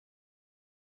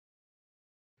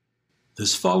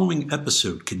This following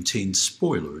episode contains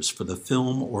spoilers for the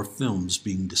film or films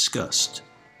being discussed.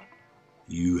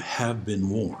 You have been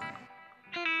warned.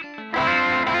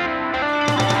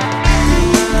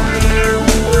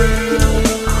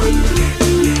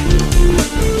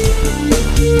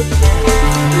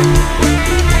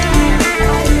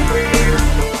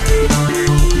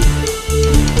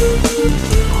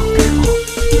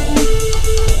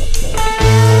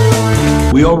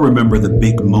 We all remember the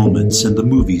big moments in the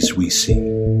movies we see.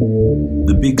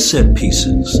 The big set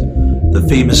pieces, the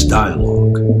famous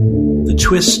dialogue, the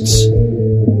twists,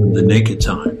 the naked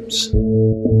times.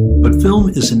 But film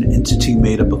is an entity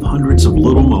made up of hundreds of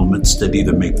little moments that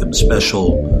either make them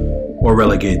special or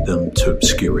relegate them to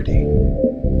obscurity.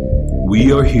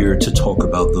 We are here to talk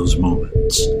about those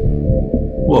moments.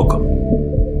 Welcome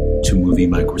to Movie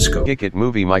Microscope. Kick it,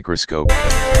 Movie Microscope.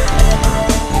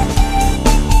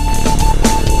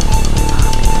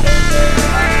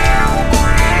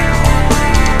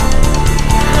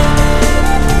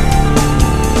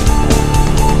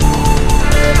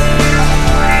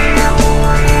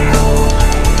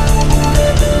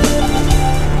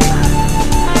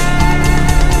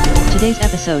 Today's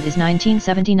episode is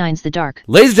 1979's The Dark.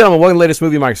 Ladies and gentlemen, welcome to the latest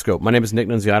Movie Microscope. My name is Nick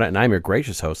Nunziata, and I'm your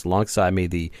gracious host. Alongside me,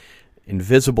 the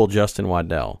invisible Justin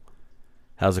Waddell.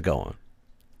 How's it going?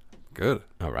 Good.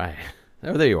 All right.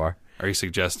 Oh, there you are. Are you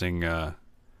suggesting that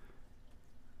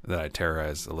I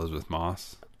terrorize Elizabeth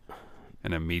Moss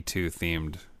in a Me Too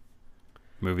themed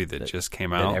movie that just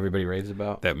came out? That everybody raves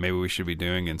about? That maybe we should be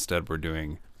doing. Instead, we're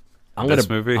doing this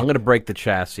movie? I'm going to break the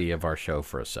chassis of our show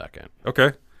for a second. Okay.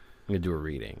 I'm going to do a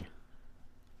reading.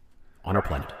 On our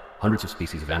planet, hundreds of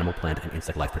species of animal, plant, and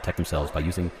insect life protect themselves by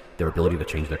using their ability to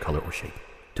change their color or shape,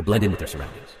 to blend in with their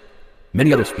surroundings.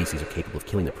 Many other species are capable of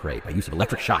killing their prey by use of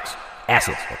electric shocks,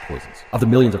 acids, or poisons. Of the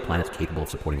millions of planets capable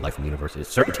of supporting life in the universe, it is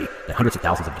certainty that hundreds of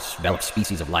thousands of developed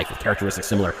species of life with characteristics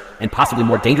similar and possibly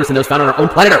more dangerous than those found on our own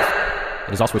planet Earth.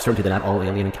 It is also a certainty that not all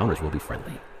alien encounters will be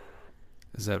friendly.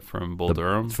 Is that from Bull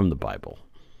Durham? It's from the Bible.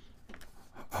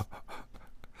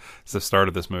 It's the start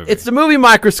of this movie. It's the Movie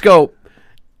Microscope.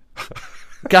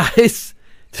 Guys,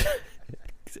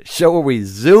 show where we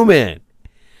zoom in.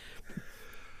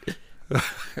 You're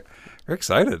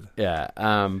excited. Yeah.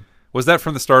 Was that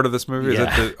from the start of this movie? Yeah.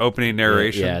 Is that the opening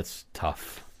narration? Yeah, it's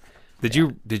tough. Did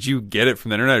you get it from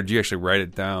the internet, or did you actually write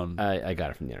it down? I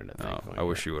got it from the internet. Oh, I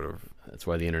wish you would have That's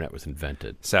why the internet was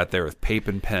invented. sat there with paper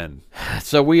and pen.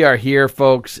 So we are here,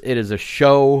 folks. It is a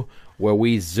show where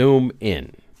we zoom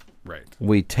in. Right.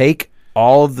 We take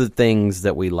all of the things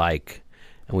that we like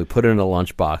and we put it in a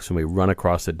lunchbox and we run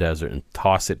across the desert and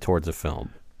toss it towards a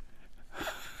film.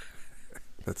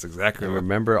 That's exactly And what.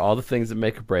 remember all the things that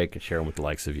make a break and share them with the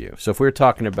likes of you. So if we were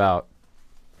talking about,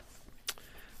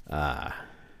 I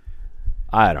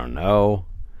don't know,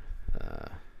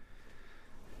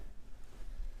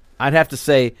 I'd have to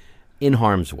say In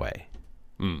Harm's Way.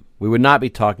 We would not be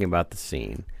talking about the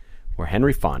scene where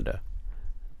Henry Fonda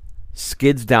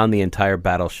skids down the entire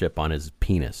battleship on his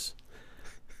penis.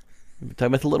 We're talking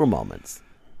about the little moments.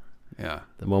 Yeah.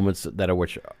 The moments that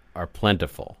are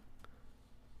plentiful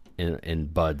in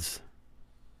Bud,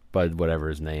 whatever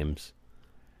his name's,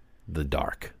 The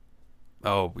Dark.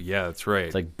 Oh, yeah, that's right.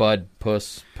 It's like Bud,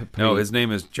 Puss. No, his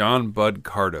name is John Bud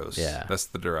Cardos. Yeah. That's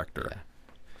the director. Yeah.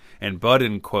 And Bud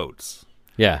in quotes.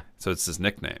 Yeah, So it's his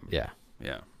nickname. yeah.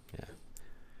 Yeah.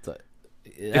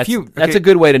 That's a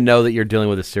good way to know that you're dealing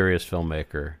with a serious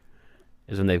filmmaker,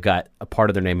 is when they've got a part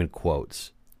of their name in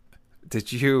quotes.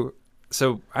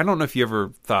 So I don't know if you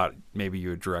ever thought maybe you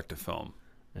would direct a film.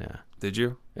 Yeah, Did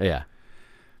you? yeah.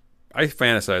 I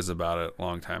fantasized about it a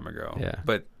long time ago. Yeah.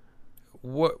 But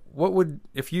what would,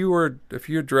 if you had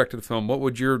directed a film, what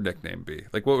would your nickname be?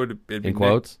 Like, what would it be? In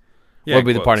quotes? Yeah. What would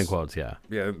be in the part in quotes. quotes?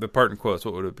 Yeah. Yeah, the part in quotes,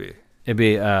 what would it be? It'd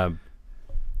be,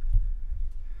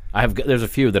 there's a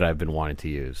few that I've been wanting to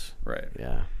use. Right.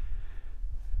 Yeah.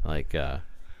 Like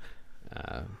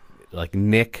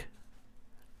Nick,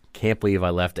 can't believe I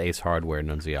left Ace Hardware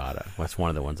Nunziata. That's one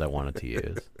of the ones I wanted to use.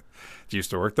 Did you used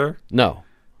to work there? No.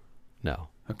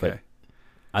 Okay.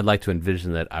 I'd like to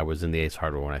envision that I was in the Ace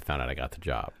Hardware when I found out I got the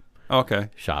job. Okay.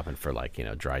 Shopping for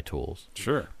dry tools.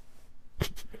 Sure.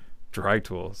 Dry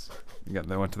tools.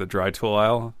 They went to the dry tool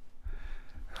aisle.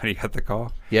 How do you get the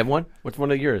call? You have one? What's one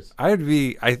of yours?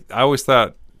 I always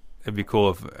thought it'd be cool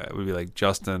if it would be like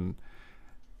Justin,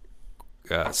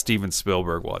 Steven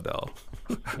Spielberg Waddell.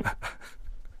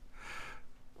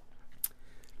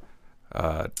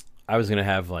 I was gonna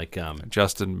have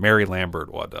Justin Mary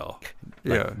Lambert Waddell.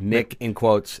 Yeah. Nick in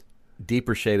quotes,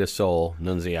 deeper shade of soul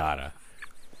Nunziata,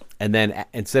 and then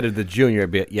instead of the junior,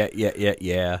 it'd be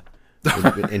yeah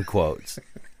in quotes.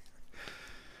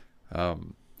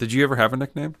 Did you ever have a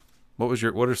nickname? What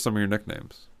are some of your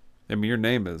nicknames? I mean, your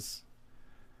name is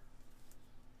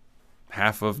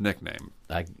half of nickname.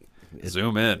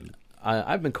 Zoom in.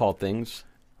 I've been called things.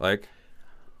 Like,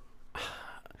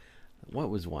 what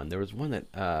was one? There was one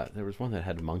that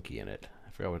had monkey in it.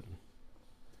 I forgot what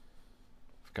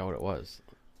it was.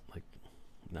 Like,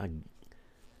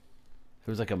 it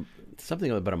was like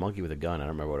something about a monkey with a gun. I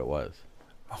don't remember what it was.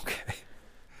 okay.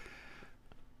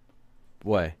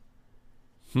 What?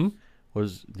 Did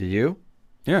you?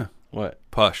 Yeah. What?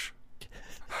 Push.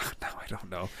 No, I don't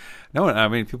know. No, I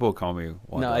mean, people call me.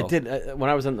 No, I did. When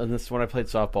I was when I played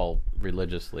softball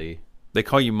religiously. They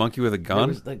call you monkey with a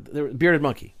gun? There was bearded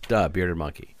monkey. Duh, bearded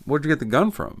monkey. Where'd you get the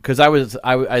gun from? Because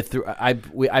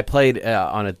I played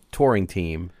on a touring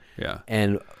team. Yeah.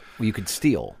 And you could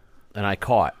steal, and I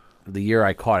caught. The year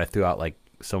I caught, I threw out like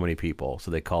so many people,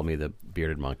 so they called me the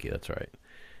bearded monkey. That's right.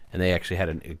 And they actually had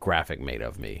a graphic made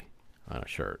of me on a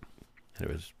shirt. And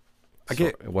it was.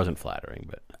 It wasn't flattering,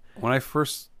 but when I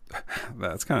first,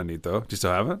 that's kind of neat though. Do you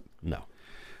still have it? No.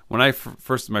 When I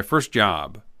my first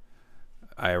job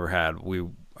I ever had,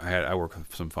 I worked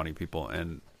with some funny people,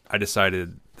 and I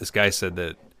decided. This guy said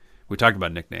that we talked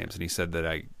about nicknames, and he said that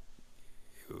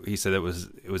it was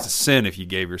a sin if you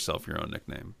gave yourself your own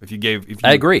nickname.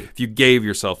 I agree. If you gave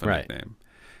yourself a nickname,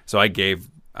 so I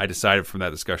decided from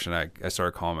that discussion I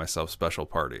started calling myself Special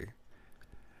Party.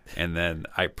 And then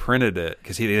I printed it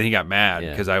because he got mad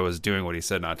because I was doing what he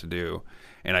said not to do,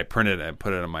 and I printed it and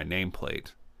put it on my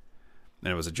nameplate.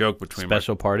 And it was a joke between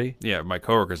Special Party. Yeah, my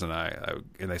coworkers and I,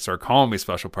 and they started calling me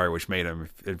Special Party, which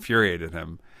infuriated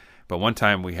him. But one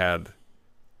time we had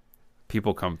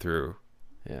people come through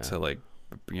to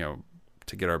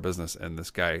to get our business, and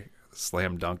this guy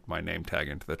slam dunked my name tag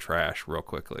into the trash real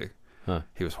quickly. Huh.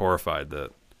 He was horrified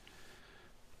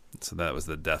so that was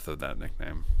the death of that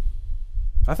nickname.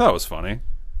 I thought it was funny.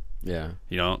 Yeah.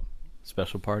 You don't?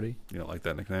 Special Party? You don't like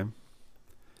that nickname?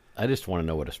 I just want to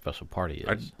know what a special party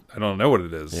is. I don't know what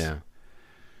it is. Yeah.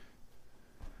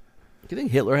 Do you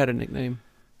think Hitler had a nickname?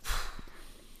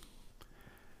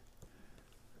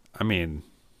 I mean,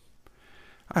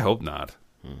 I hope not.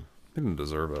 He didn't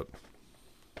deserve it.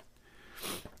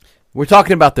 We're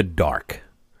talking about The Dark.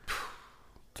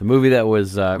 It's a movie that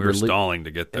was... we were stalling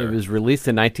to get there. It was released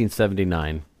in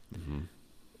 1979. Mm-hmm.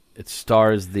 It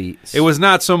stars the... It was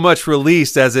not so much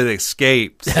released as it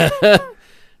escaped.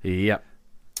 Yep.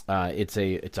 It's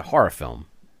a horror film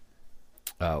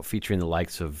featuring the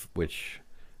likes of which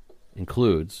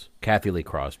includes Kathy Lee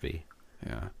Crosby,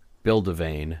 Bill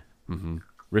Devane,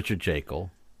 Richard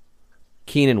Jekyll,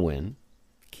 Keenan Wynn.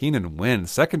 Keenan Wynn,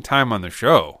 second time on the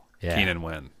show. Yeah. Keenan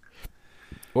Wynn.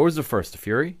 What was the first? The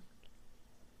Fury?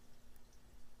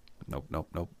 Nope.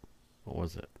 What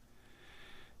was it?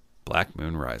 Black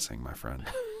Moon Rising, my friend.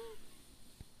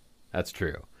 That's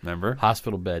true. Remember?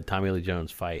 Hospital bed, Tommy Lee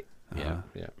Jones fight. Uh-huh.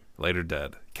 Yeah. Later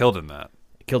dead. Killed in that.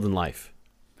 Killed in life.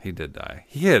 He did die.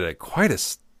 He had he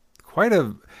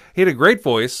had a great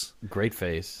voice. Great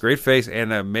face. Great face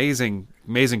and amazing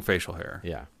facial hair.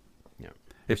 Yeah.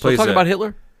 Still talking about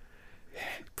Hitler?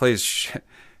 Plays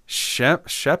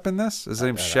Shep in this? Is his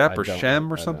name Shep or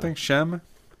Shem or something? Sherm.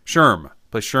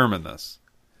 Plays Sherm in this.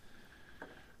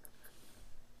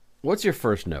 What's your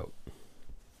first note?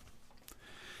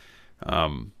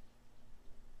 Do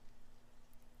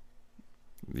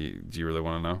you really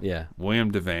want to know? Yeah.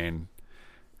 William Devane, and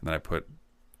then I put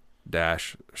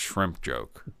dash shrimp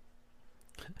joke.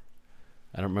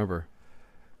 I don't remember.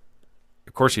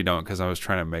 Of course you don't, because I was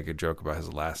trying to make a joke about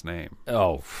his last name.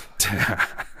 Oh.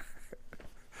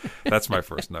 That's my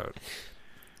first note.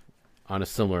 On a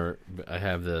similar, I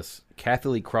have this. Kathy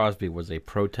Lee Crosby was a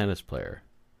pro tennis player,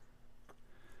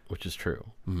 which is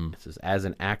true. Mm-hmm. It says, as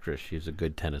an actress, she's a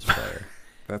good tennis player.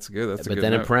 That's good. That's a good But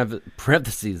then note. in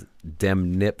parentheses,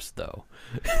 dem nips, though.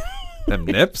 Them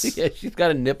nips? Yeah, she's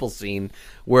got a nipple scene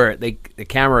where the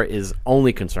camera is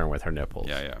only concerned with her nipples.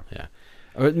 Yeah.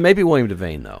 Or maybe William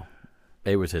Devane, though.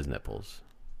 It was his nipples.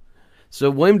 So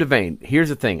William Devane, here's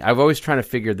the thing. I've always trying to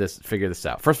figure this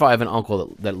out. First of all, I have an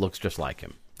uncle that looks just like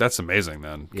him. That's amazing,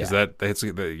 then, because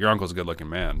your uncle's a good-looking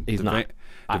man. He's not.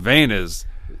 Devane is...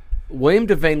 William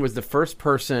Devane was the first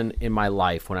person in my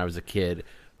life when I was a kid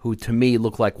who, to me,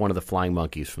 looked like one of the flying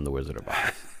monkeys from The Wizard of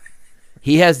Oz.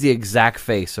 He has the exact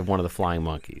face of one of the flying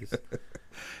monkeys.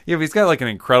 Yeah, but he's got like an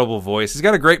incredible voice. He's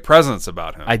got a great presence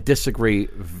about him. I disagree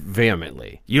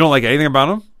vehemently. You don't like anything about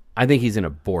him? I think he's an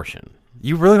abortion.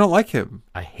 You really don't like him?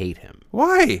 I hate him.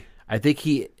 Why? I think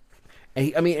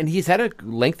and he's had a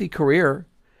lengthy career.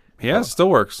 He has. Still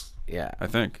works. Yeah. I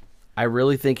think. I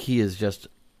really think he is just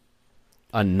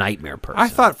a nightmare person. I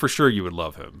thought for sure you would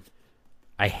love him.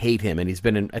 I hate him, and he's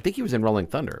been in. I think he was in Rolling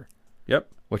Thunder. Yep.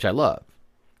 Which I love.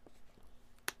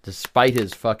 Despite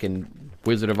his fucking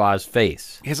Wizard of Oz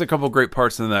face. He has a couple great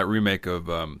parts in that remake of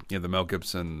the Mel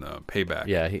Gibson Payback.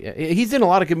 Yeah, he's in a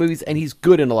lot of good movies, and he's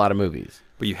good in a lot of movies.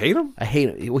 But you hate him? I hate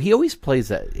him. Well, he always plays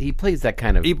that. He plays that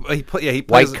kind of he plays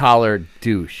white-collar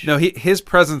douche. No, his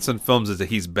presence in films is that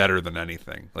he's better than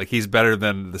anything. Like, he's better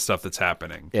than the stuff that's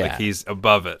happening. Yeah. Like, he's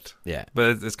above it. Yeah.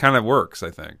 But it kind of works,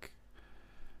 I think.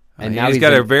 And now he's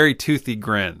got a very toothy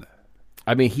grin.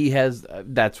 I mean, he has.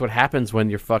 That's what happens when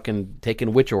you're fucking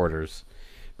taking witch orders.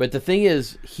 But the thing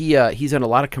is, he's in a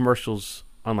lot of commercials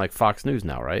on like Fox News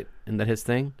now, right? Isn't that his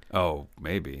thing? Oh,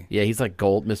 maybe. Yeah, he's like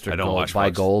Gold, Mr. I don't Gold, watch buy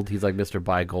Fox. gold. He's like Mr.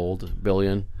 Buy Gold,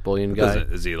 bullion guy.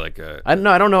 Is he like a? I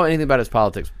don't know anything about his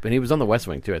politics, but he was on the West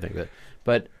Wing too, I think.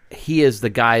 But he is the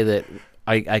guy that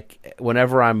I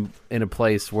whenever I'm in a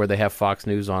place where they have Fox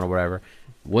News on or whatever,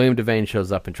 William Devane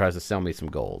shows up and tries to sell me some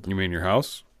gold. You mean your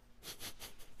house?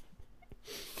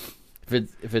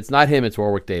 If it's not him, it's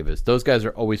Warwick Davis. Those guys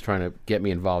are always trying to get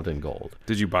me involved in gold.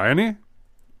 Did you buy any?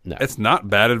 No. It's not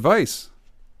bad advice.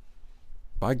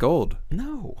 Buy gold.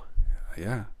 No.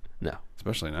 Yeah. No.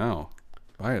 Especially now.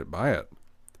 Buy it.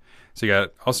 So you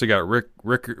got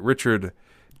Richard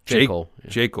Jekyll.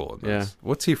 Jekyll in this. Yeah.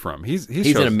 What's he from? He's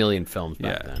in a million films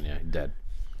back then. Yeah, dead.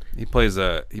 He plays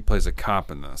a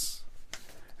cop in this.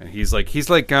 And he's like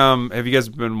have you guys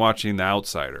been watching The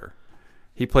Outsider?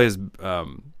 He plays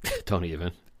Don't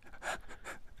even.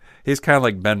 He's kind of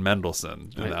like Ben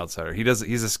Mendelsohn in The Outsider.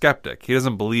 He's a skeptic. He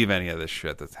doesn't believe any of this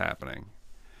shit that's happening.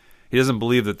 He doesn't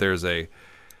believe that there's a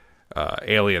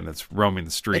alien that's roaming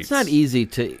the streets. It's not easy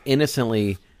to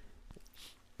innocently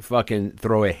fucking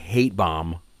throw a hate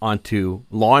bomb onto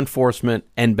law enforcement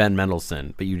and Ben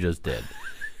Mendelsohn, but you just did.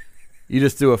 You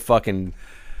just threw a fucking...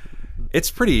 It's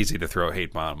pretty easy to throw a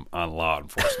hate bomb on law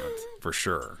enforcement, for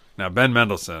sure. Now, Ben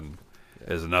Mendelsohn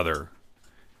is another...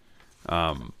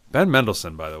 Ben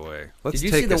Mendelsohn, by the way. Let's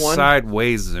take a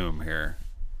sideways zoom here.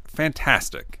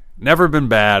 Fantastic. Never been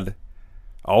bad.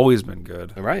 Always been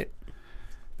good. Right.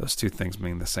 Those two things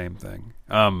mean the same thing.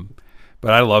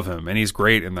 But I love him, and he's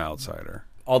great in The Outsider.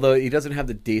 Although he doesn't have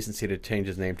the decency to change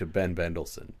his name to Ben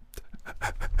Mendelsohn.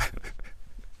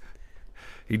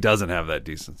 He doesn't have that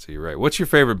decency, right? What's your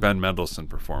favorite Ben Mendelsohn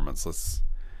performance?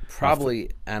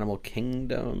 Probably Animal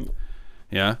Kingdom.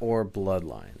 Yeah? Or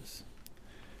Bloodlines.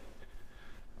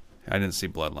 I didn't see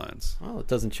Bloodlines. Well, it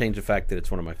doesn't change the fact that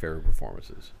it's one of my favorite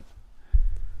performances.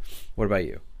 What about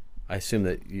you? I assume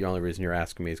that the only reason you're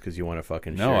asking me is because you want to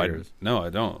fucking share yours. No, I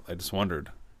don't. I just wondered.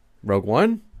 Rogue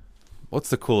One? What's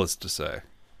the coolest to say?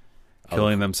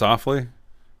 Killing them softly?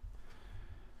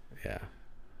 Yeah.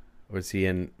 Was he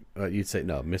in... you'd say,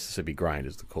 no, Mississippi Grind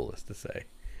is the coolest to say.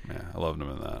 Yeah, I loved him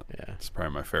in that. Yeah. It's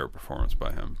probably my favorite performance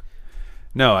by him.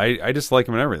 No, I just like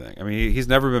him in everything. I mean, he's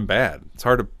never been bad. It's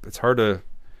hard to...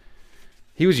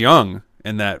 He was young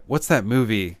in that... What's that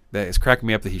movie that is cracking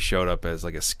me up that he showed up as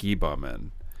like a ski bum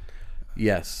in?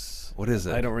 Yes. What is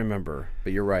it? I don't remember,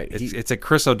 but you're right. It's a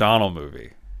Chris O'Donnell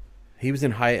movie. He was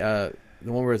in the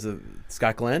one where it was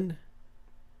Scott Glenn?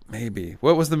 Maybe.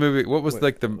 What was the movie? What was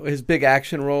his big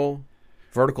action role?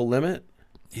 Vertical Limit?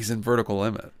 He's in Vertical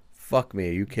Limit. Fuck me,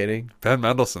 are you kidding? Ben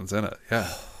Mendelsohn's in it.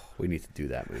 Yeah. We need to do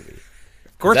that movie.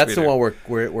 Of course. That's the one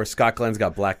where Scott Glenn's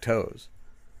got black toes.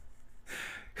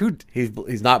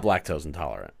 He's not lactose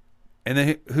intolerant. And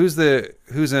then who's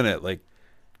in it? Like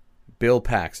Bill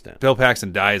Paxton. Bill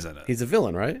Paxton dies in it. He's a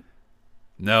villain, right?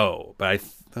 No, but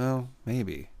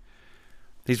maybe.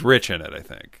 He's rich in it, I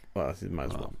think. Well, he might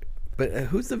as well be. But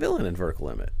who's the villain in Vertical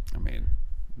Limit? I mean,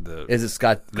 is it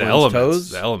Scott Glenn's toes?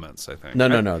 The Elements, I think.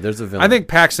 No. There's a villain. I think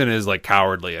Paxton is like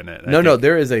cowardly in it. No,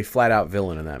 there is a flat out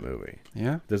villain in that movie.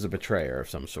 Yeah? There's a betrayer of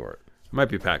some sort. It might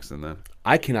be Paxton then.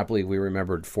 I cannot believe we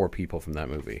remembered 4 people from that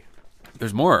movie.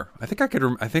 There's more. I think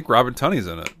I think Robin Tunney's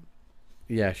in it.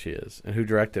 Yeah, she is. And who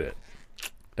directed it?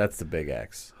 That's the big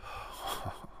X.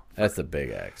 That's the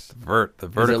big X. The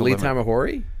Vertical Is it Lee Limit.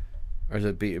 Tamahori? Or is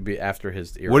it be after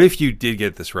his era? What if you did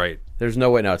get this right? There's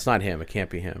no way. No, it's not him. It can't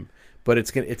be him. But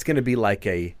it's gonna be like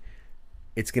that.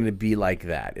 It's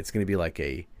gonna be like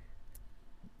a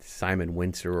Simon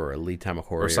Windsor or a Lee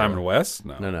Tamahori Or Simon West?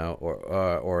 No.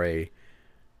 Or a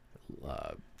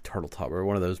Turtle Top or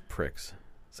one of those pricks.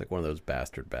 It's like one of those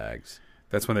bastard bags.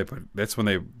 That's when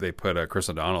they put Chris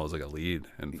O'Donnell as like a lead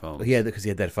in films. Yeah, because he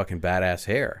had that fucking badass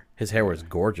hair. His hair was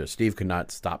gorgeous. Steve could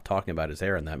not stop talking about his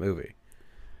hair in that movie.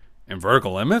 In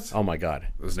Vertical Limit? Oh my God,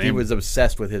 His Steve name was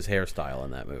obsessed with his hairstyle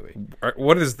in that movie.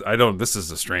 What is? This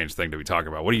is a strange thing to be talking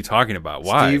about. What are you talking about?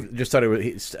 Why? Steve just thought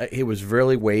it was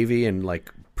really wavy and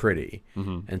like pretty,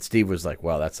 and Steve was like,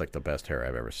 "Wow, that's like the best hair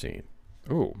I've ever seen."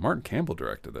 Oh, Martin Campbell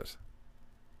directed it.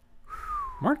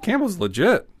 Martin Campbell's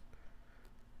legit.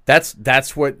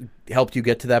 That's what helped you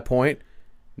get to that point?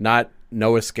 Not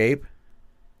No Escape?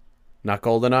 Not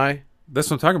GoldenEye? That's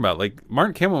what I'm talking about. Like,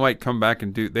 Martin Campbell might come back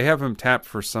and do... They have him tapped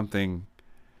for something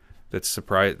that's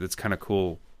kind of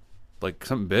cool. Like,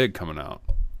 something big coming out.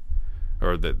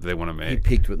 Or that they want to make. He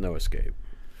peaked with No Escape.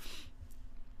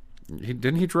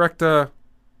 Didn't he direct the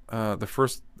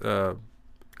first...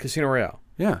 Casino Royale.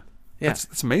 Yeah.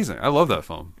 That's amazing. I love that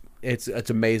film. It's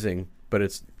amazing, but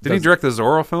it's... Did he direct the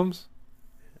Zorro films?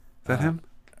 Is that him?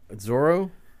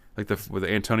 Zorro? Like with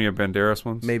the Antonio Banderas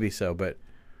ones? Maybe so, but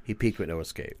he peaked with No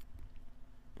Escape.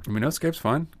 I mean, No Escape's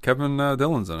fine. Kevin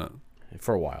Dillon's in it.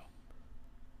 For a while.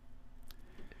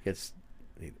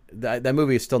 That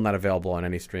movie is still not available on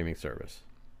any streaming service.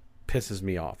 Pisses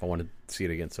me off. I want to see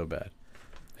it again so bad.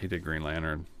 He did Green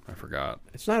Lantern. I forgot.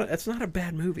 It's not a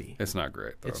bad movie. It's not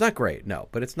great, though. It's not great, no.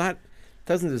 But it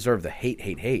doesn't deserve the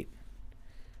hate.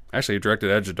 Actually, he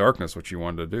directed Edge of Darkness, which you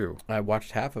wanted to do. I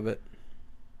watched half of it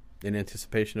in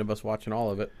anticipation of us watching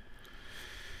all of it.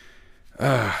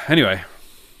 Anyway.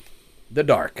 The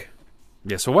Dark.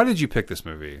 Yeah, so why did you pick this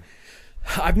movie?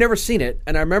 I've never seen it,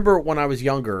 and I remember when I was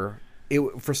younger,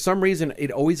 for some reason,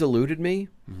 it always eluded me.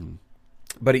 Mm-hmm.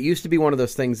 But it used to be one of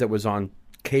those things that was on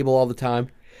cable all the time.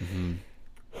 Mm-hmm.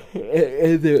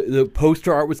 The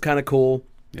poster art was kind of cool.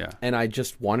 Yeah, and I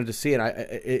just wanted to see it.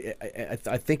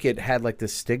 I think it had like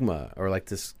this stigma or like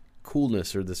this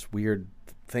coolness or this weird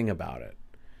thing about it,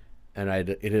 and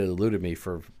it had eluded me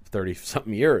for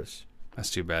 30-something years. That's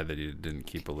too bad that you didn't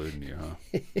keep eluding you,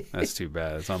 huh? That's too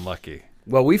bad. It's unlucky.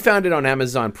 Well, we found it on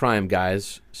Amazon Prime,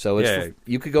 guys. So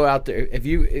you could go out there if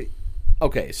you.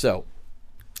 Okay, so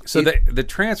the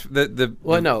transfer the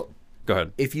well, no. Go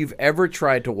ahead. If you've ever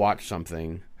tried to watch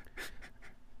something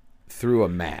through a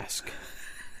mask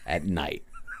at night.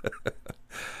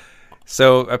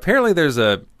 So apparently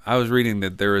I was reading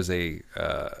that there is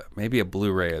maybe a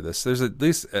Blu-ray of this. There's at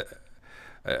least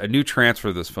a new transfer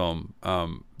of this film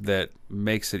that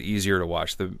makes it easier to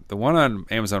watch. The one on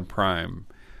Amazon Prime,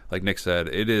 like Nick said,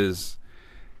 it is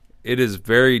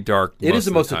very dark. It is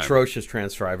the most atrocious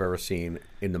transfer I've ever seen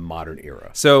in the modern era.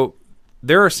 So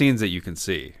there are scenes that you can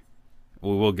see.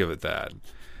 We'll give it that.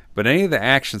 But any of the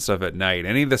action stuff at night,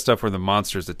 any of the stuff where the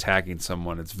monster's attacking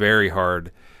someone, it's very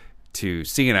hard to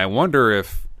see. And I wonder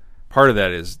if part of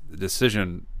that is the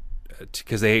decision,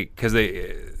 because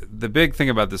the big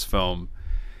thing about this film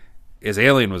is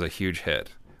Alien was a huge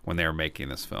hit when they were making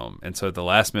this film. And so at the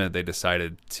last minute, they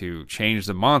decided to change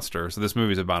the monster. So this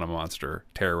movie's about a monster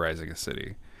terrorizing a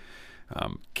city,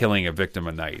 killing a victim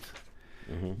at night,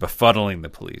 befuddling the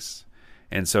police.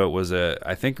 And so it was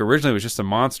I think originally it was just a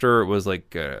monster. It was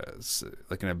like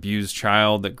an abused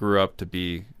child that grew up to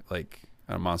be like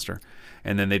a monster.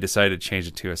 And then they decided to change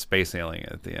it to a space alien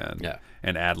at the end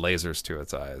and add lasers to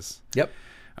its eyes. Yep.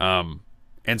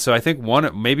 And so I think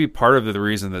maybe part of the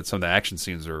reason that some of the action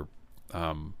scenes are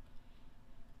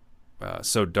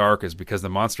so dark is because the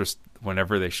monsters,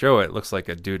 whenever they show it, looks like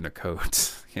a dude in a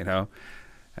coat, you know?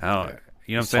 You know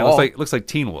what I'm saying? It looks like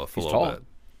Teen Wolf a little bit.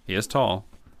 He is tall.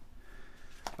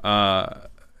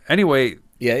 Anyway,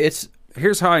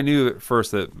 here's how I knew at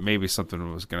first that maybe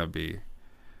something was going to be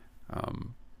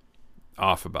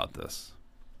off about this.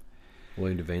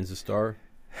 William Devane's the star.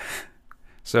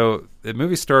 So the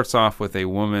movie starts off with a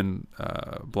woman,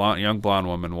 young blonde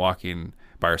woman, walking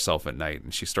by herself at night,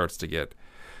 and she starts to get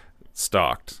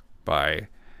stalked by,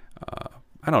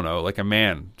 I don't know, like a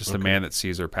man, just a man that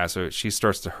sees her pass away. She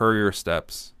starts to hurry her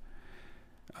steps.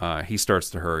 He starts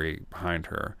to hurry behind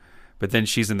her. But then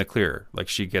she's in the clear, like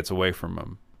she gets away from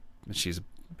him, and she's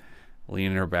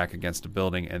leaning her back against a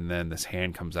building, and then this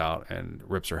hand comes out and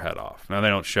rips her head off. Now they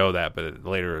don't show that, but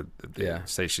later they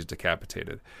say she's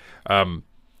decapitated.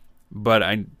 But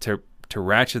to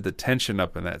ratchet the tension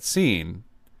up in that scene,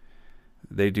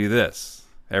 they do this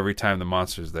every time the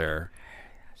monster's there.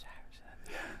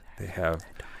 They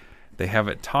have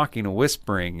it talking and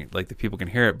whispering, like the people can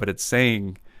hear it, but it's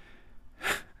saying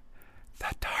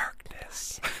the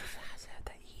darkness.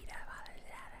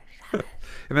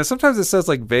 And then sometimes it says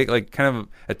like vague, like kind of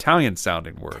Italian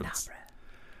sounding words,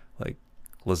 like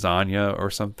lasagna or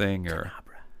something,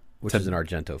 which is an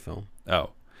Argento film. Oh,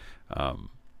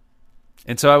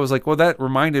 and so I was like, well, that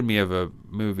reminded me of a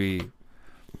movie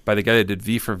by the guy that did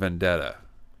V for Vendetta,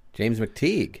 James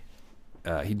McTeague.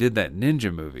 He did that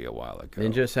ninja movie a while ago,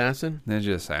 Ninja Assassin.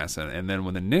 And then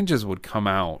when the ninjas would come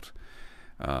out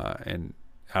and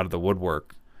out of the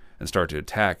woodwork and start to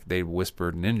attack, they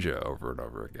whispered ninja over and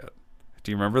over again.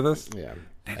 Do you remember this? Yeah,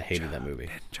 ninja, I hated that movie.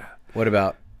 Ninja. What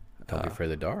about Don't Be Afraid of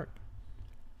the Dark?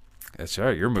 That's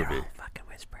right, your movie. They're all fucking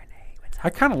I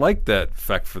kind of like that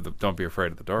effect for the "Don't Be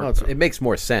Afraid of the Dark." Well, it makes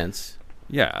more sense.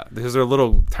 Yeah, because they're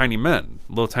little tiny men,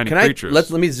 little tiny creatures.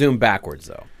 Let me zoom backwards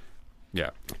though.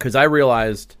 Yeah, because I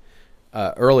realized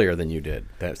earlier than you did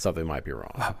that something might be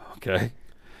wrong. Okay.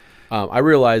 I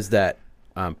realized that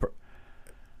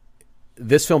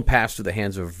this film passed through the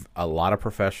hands of a lot of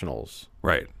professionals,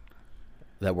 right,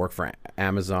 that work for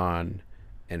Amazon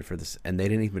and for this, and they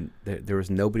didn't even. There was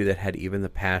nobody that had even the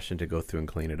passion to go through and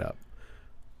clean it up.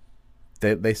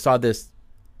 They saw this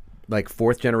like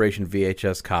 4th generation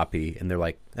VHS copy, and they're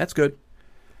like, "That's good.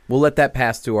 We'll let that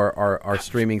pass through our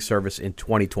streaming service in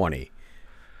 2020."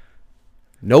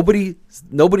 Nobody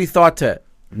thought to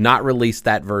not release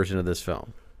that version of this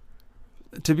film.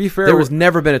 To be fair, there has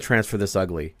never been a transfer this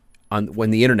ugly when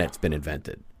the internet's been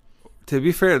invented. To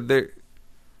be fair,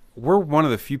 we're one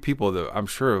of the few people that I'm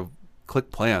sure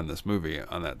click play on this movie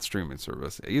on that streaming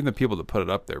service. Even the people that put it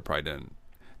up there probably didn't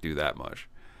do that much.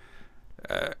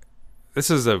 This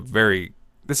has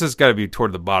got to be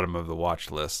toward the bottom of the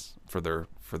watch list for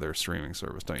their streaming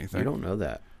service, don't you think? You don't know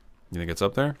that. You think it's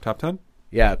up there, top 10?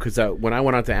 Yeah, because when I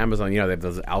went onto Amazon, they have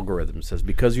those algorithms that says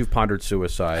because you've pondered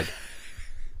suicide,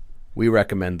 we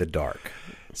recommend The Dark.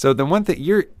 So the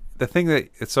thing that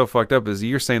it's so fucked up is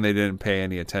you're saying they didn't pay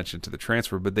any attention to the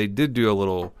transfer, but they did do a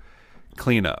little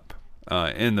cleanup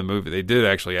in the movie. They did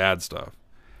actually add stuff.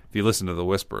 If you listen to the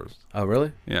whispers. Oh,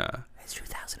 really? Yeah. It's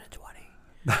 2020.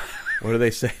 What do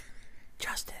they say?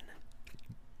 Justin.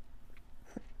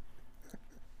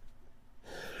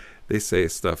 They say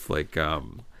stuff like,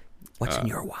 what's in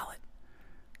your wallet?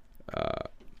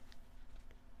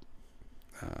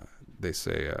 They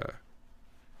say,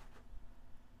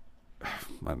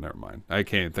 never mind. I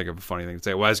can't even think of a funny thing to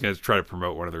say. Well, I was going to try to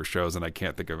promote one of their shows, and I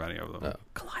can't think of any of them.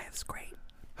 Goliath's great.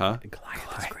 Huh?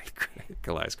 Goliath is great.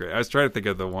 Goliath's great. I was trying to think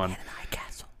of the one. Man in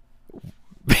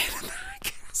the High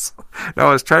Castle. No,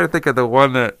 I was trying to think of the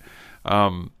one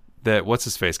that what's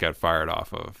his face got fired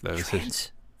off of. That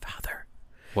was Father.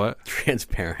 What?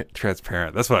 Transparent.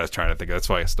 That's what I was trying to think of. That's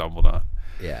why I stumbled on.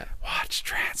 Yeah. Watch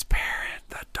Transparent,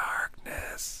 the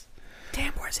darkness.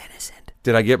 Tambor's innocent.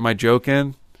 Did I get my joke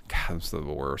in? God, I'm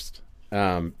the worst.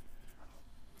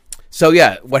 So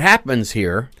yeah, what happens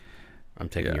here? I'm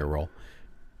taking your role.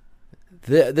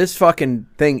 This fucking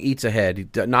thing eats a head. He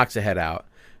knocks a head out.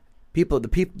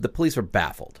 The police are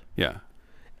baffled. Yeah.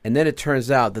 And then it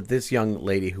turns out that this young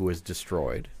lady who was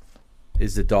destroyed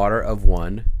is the daughter of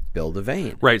one Bill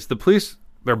Devane. Right. So the police,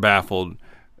 they're baffled.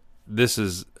 This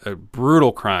is a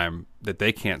brutal crime that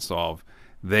they can't solve.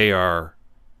 They are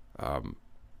kind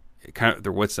of at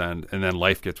their wits' end, and then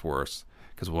life gets worse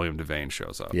because William Devane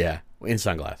shows up. Yeah, in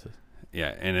sunglasses.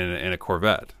 Yeah, and in a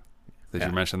Corvette. Did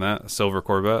you mention that? A silver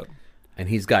Corvette? And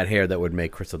he's got hair that would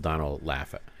make Chris O'Donnell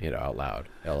laugh out loud.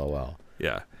 LOL.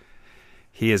 Yeah.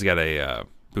 He has got a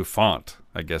bouffant,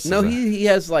 I guess. No, he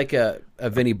has like a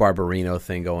Vinnie Barbarino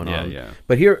thing going on. Yeah.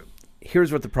 But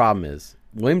here's what the problem is.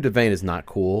 William Devane is not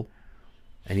cool,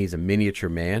 and he's a miniature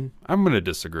man. I'm going to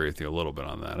disagree with you a little bit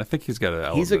on that. I think he's got an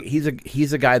element.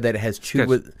 He's a guy that has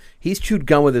chewed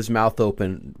gum with his mouth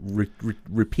open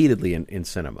repeatedly in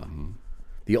cinema. Mm-hmm.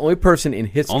 The only person in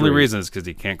history. Only reason is because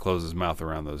he can't close his mouth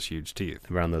around those huge teeth.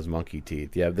 Around those monkey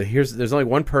teeth. Yeah. There's only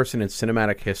one person in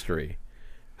cinematic history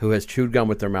who has chewed gum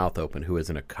with their mouth open who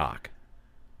isn't a cock.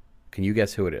 Can you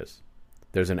guess who it is?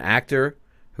 There's an actor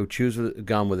who chews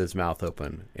gum with his mouth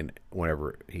open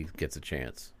whenever he gets a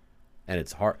chance. And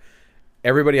it's hard.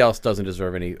 Everybody else doesn't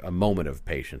deserve a moment of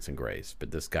patience and grace,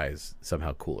 but this guy's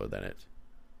somehow cooler than it.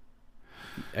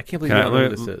 I can't believe you don't know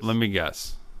who this is. Let me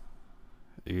guess.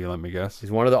 You let me guess? He's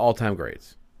one of the all-time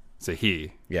greats. It's a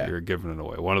he. Yeah. You're giving it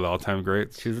away. One of the all-time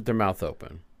greats? Chews with their mouth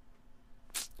open.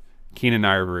 Keenan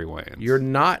Ivory Wayans. You're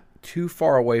not too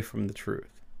far away from the truth.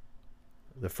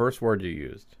 The first word you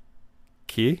used.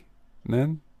 Key?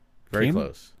 Then? Very Keenan?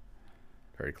 close.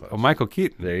 Very close. Oh, Michael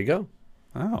Keaton. There you go.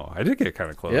 Oh, I did get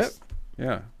kind of close. Yep.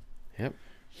 Yeah. Yep.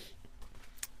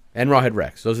 And Rawhead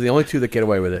Rex. Those are the only two that get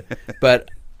away with it.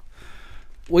 But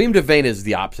William Devane is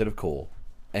the opposite of cool.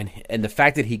 And the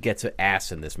fact that he gets an ass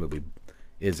in this movie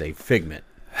is a figment.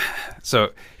 So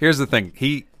here's the thing.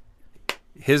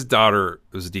 His daughter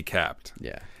was decapped.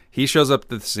 Yeah. He shows up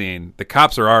to the scene. The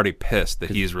cops are already pissed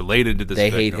that he's related to this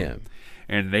victim. They hate him.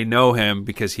 And they know him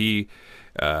because he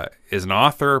is an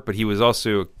author, but he was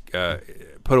also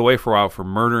put away for a while for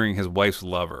murdering his wife's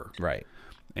lover. Right.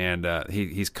 And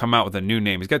he's come out with a new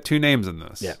name. He's got two names in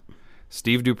this. Yeah.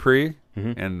 Steve Dupree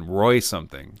and Roy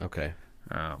something. Okay.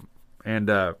 And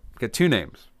got two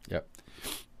names. Yep.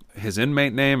 His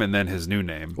inmate name and then his new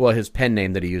name. Well, his pen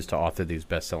name that he used to author these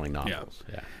best-selling novels.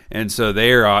 Yeah. And so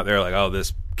they're like, oh,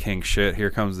 this king shit.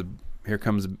 Here comes the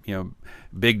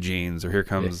Big Jeans, or here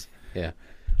comes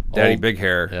Daddy Old, Big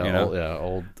Hair. Yeah,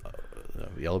 old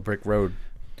Yellow Brick Road.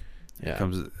 Yeah,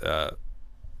 comes the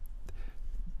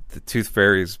Tooth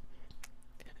Fairy's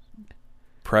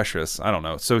Precious. I don't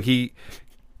know. So he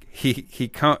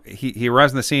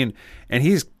arrives in the scene, and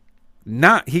he's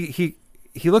not. He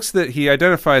looks that he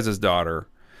identifies his daughter,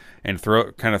 and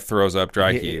kind of throws up,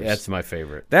 dry heaves. That's my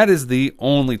favorite. That is the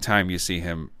only time you see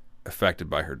him affected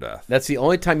by her death. That's the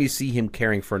only time you see him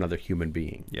caring for another human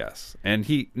being. Yes, and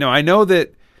I know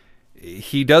that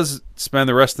he does spend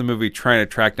the rest of the movie trying to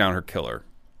track down her killer.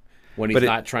 When he's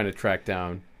not trying to track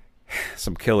down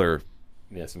some killer.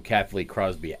 Yeah, some Kathleen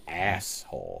Crosby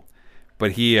asshole.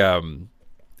 But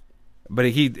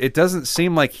it doesn't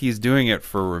seem like he's doing it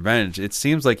for revenge. It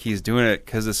seems like he's doing it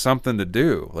because it's something to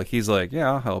do. Like he's like,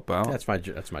 yeah, I'll help out. That's my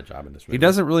job in this movie. He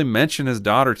doesn't really mention his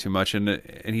daughter too much, and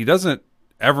he doesn't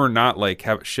ever not like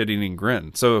have a shit-eating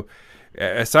grin. So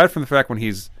aside from the fact when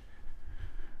he's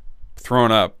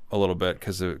thrown up a little bit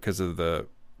because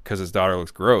his daughter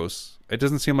looks gross, it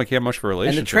doesn't seem like he had much of a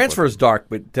relationship. And the transfer is dark,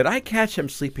 but did I catch him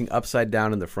sleeping upside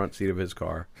down in the front seat of his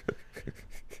car?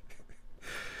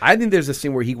 I think there's a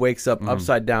scene where he wakes up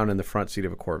upside down in the front seat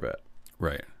of a Corvette.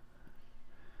 Right.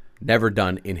 Never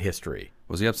done in history.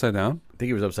 Was he upside down? I think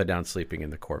he was upside down sleeping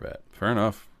in the Corvette. Fair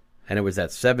enough. And it was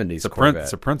that 70s Corvette.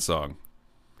 It's a Prince song.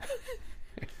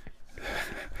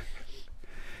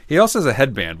 He also has a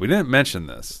headband. We didn't mention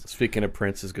this. Speaking of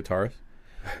Prince's guitarist.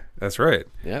 That's right.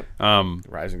 Yep.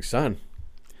 Rising Sun.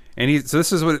 And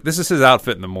this is his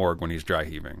outfit in the morgue when he's dry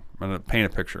heaving. I'm gonna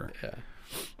paint a picture.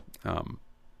 Yeah.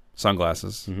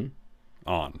 Sunglasses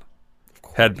on,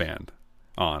 headband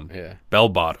on. Yeah. Bell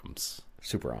bottoms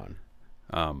super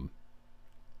on.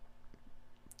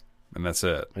 And that's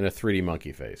it. And a 3D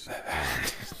monkey face.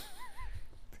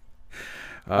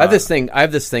 I have this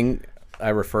thing I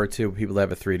refer to people that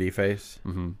have a 3D face.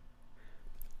 Mm-hmm.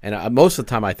 And most of the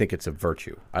time, I think it's a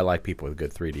virtue. I like people with a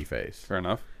good 3D face. Fair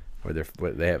enough. Where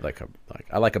they have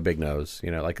I like a big nose.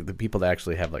 Like the people that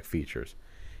actually have like features.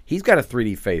 He's got a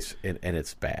 3D face, and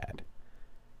it's bad.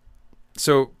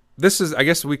 So this is, I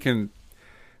guess we can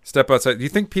step outside. Do you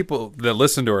think people that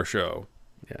listen to our show,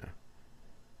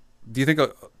 do you think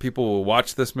people will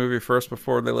watch this movie first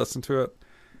before they listen to it?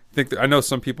 I know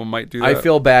some people might do that. I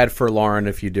feel bad for Lauren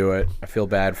if you do it. I feel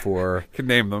bad for could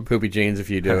name them Poopy Jeans if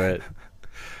you do it.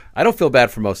 I don't feel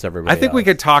bad for most everybody. I think else. we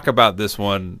could talk about this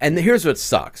one. And here's what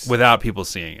sucks. Without people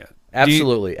seeing it.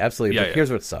 Absolutely. But yeah.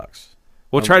 Here's what sucks.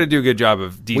 We'll try to do a good job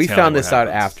of detailing. We found this out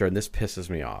after, and this pisses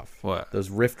me off. What? Those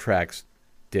riff tracks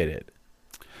did it.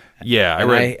 Yeah.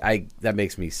 I that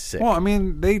makes me sick. Well, I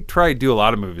mean, they try to do a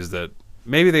lot of movies that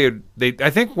maybe they I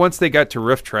think once they got to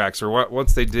riff tracks, or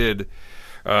once they did,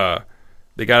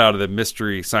 they got out of the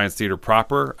Mystery Science Theater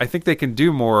proper, I think they can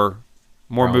do more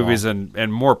movies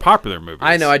and more popular movies.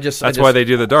 I know. That's why they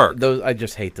do The Dark. I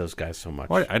just hate those guys so much.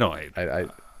 Why? I don't hate. I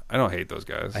don't hate those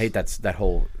guys. I hate that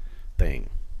whole thing.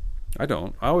 I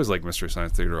don't. I always like Mystery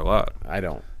Science Theater a lot. I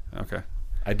don't. Okay.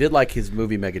 I did like his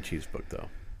movie Mega Cheese Book, though.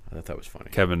 I thought that was funny.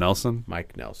 Kevin Nelson?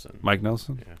 Mike Nelson. Mike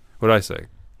Nelson? Yeah. What did I say?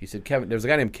 You said Kevin. There was a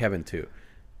guy named Kevin, too.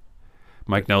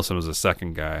 Mike Nelson was the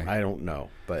second guy. I don't know.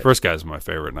 But first guy's my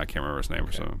favorite, and I can't remember his name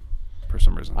for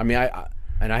some reason. I mean, I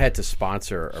had to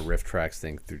sponsor a riff tracks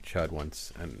thing through Chud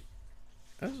once, and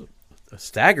that was a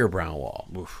Stagger Brown wall.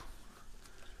 Oof.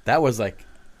 That was a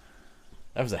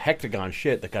hectagon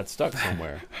shit that got stuck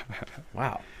somewhere.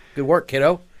 Wow. Good work,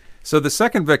 kiddo. So the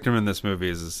second victim in this movie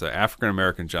is this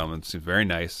African-American gentleman. Seems very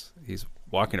nice. He's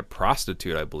walking a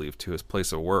prostitute, I believe, to his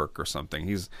place of work or something.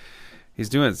 He's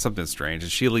doing something strange,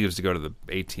 and she leaves to go to the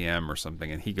ATM or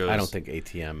something, and he goes... I don't think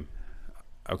ATM...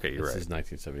 Okay, you're right. This is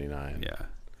 1979. Yeah.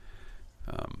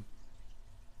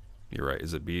 You're right.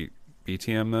 Is it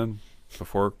BTM then?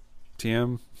 Before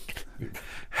TM?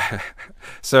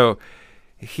 So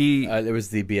he... it was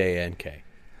the BANK.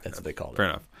 That's what they called it. Fair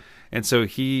enough. And so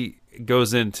he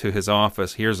goes into his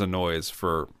office, hears a noise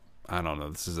for, I don't know,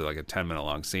 this is like a 10-minute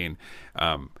long scene.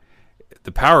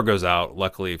 The power goes out,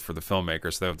 luckily for the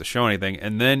filmmakers, so they don't have to show anything.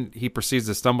 And then he proceeds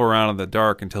to stumble around in the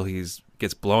dark until he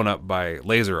gets blown up by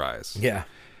laser eyes. Yeah.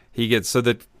 He gets, so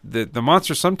that the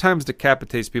monster sometimes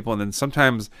decapitates people and then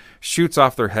sometimes shoots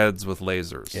off their heads with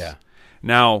lasers. Yeah.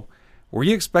 Now, were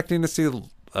you expecting to see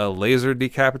laser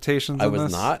decapitations I in was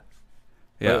this? not.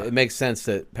 Yeah. But it makes sense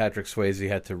that Patrick Swayze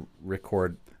had to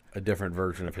record a different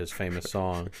version of his famous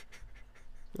song.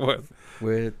 What?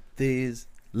 With these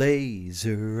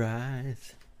laser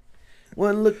eyes,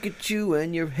 one look at you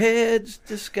and your head's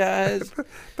disguised.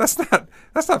 That's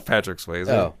not Patrick Swayze.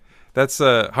 Oh. That's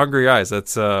Hungry Eyes.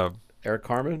 That's Eric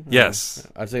Carmen? Yes.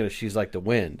 I was thinking of She's Like the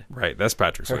Wind. Right, that's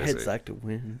Patrick Her Swayze. head's like the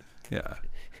wind. Yeah.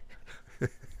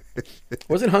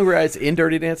 Wasn't Hungry Eyes in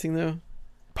Dirty Dancing, though?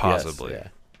 Possibly. Yes,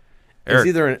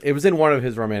 yeah. It was in one of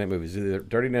his romantic movies, either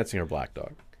Dirty Dancing or Black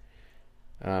Dog.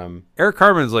 Eric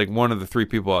Carmen's like one of the 3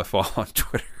 people I follow on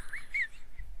Twitter.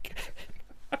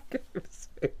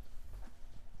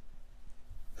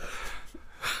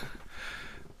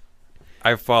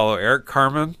 I follow Eric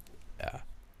Carmen. Yeah.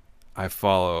 I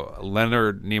follow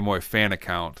Leonard Nimoy fan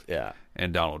account. Yeah.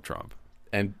 And Donald Trump.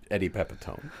 And Eddie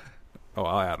Pepitone. Oh,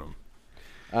 I'll add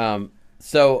him.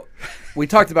 So we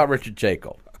talked about Richard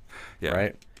Jekyll. Yeah.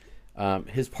 Right?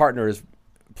 His partner is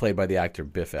played by the actor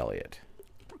Biff Elliott.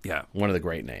 Yeah. One of the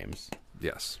great names.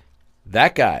 Yes.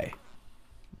 That guy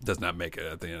does not make it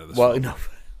at the end of this Well, film. no.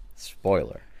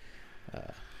 Spoiler.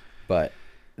 But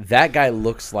that guy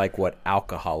looks like what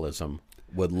alcoholism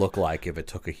would look like if it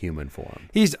took a human form.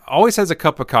 He's always has a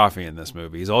cup of coffee in this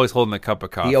movie. He's always holding a cup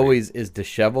of coffee. He always is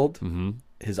disheveled. Mm-hmm.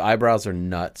 His eyebrows are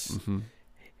nuts. Mm-hmm.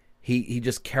 He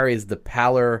just carries the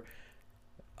pallor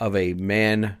of a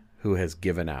man who has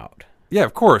given out. Yeah,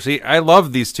 of course. I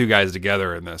love these 2 guys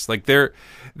together in this. Like they're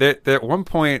at one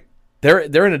point they're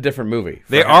in a different movie.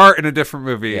 They are in a different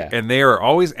movie, Yeah. and they are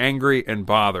always angry and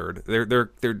bothered.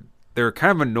 They're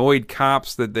kind of annoyed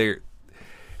cops that they're.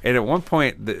 And at one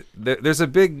point, there's a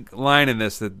big line in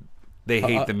this that they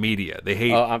hate the media. They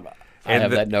hate. I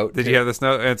have that note. Did too. you have this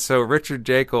note? And so Richard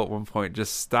Jekyll at one point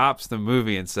just stops the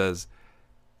movie and says,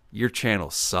 "Your channel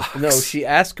sucks." No, she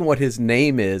asked him what his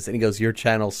name is, and he goes, "Your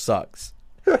channel sucks."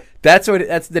 That's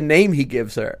the name he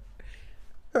gives her.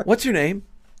 What's your name?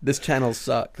 This channel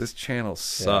sucks. This channel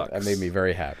sucks. Yeah, that made me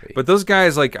very happy. But those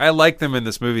guys, like, I like them in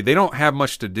this movie. They don't have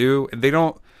much to do, and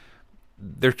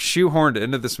they're shoehorned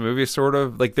into this movie, sort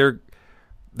of. Like, they're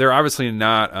obviously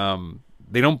not,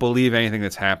 they don't believe anything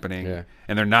that's happening,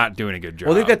 and they're not doing a good job.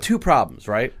 Well, they've got 2 problems,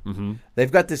 right? Mm-hmm.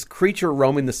 They've got this creature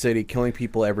roaming the city, killing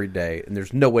people every day, and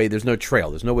there's no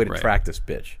trail. There's no way to track this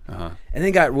bitch. Uh-huh. And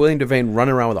they got William Devane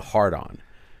running around with a heart on.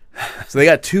 So they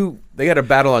got a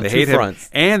battle on 2 fronts.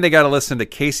 And they got to listen to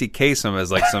Casey Kasem as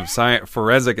like some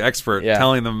forensic expert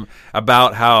telling them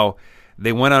about how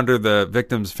they went under the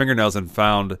victim's fingernails and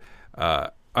found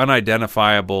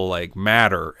unidentifiable like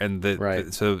matter, and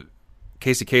so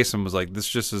Casey Kasem was like, "This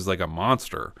just is like a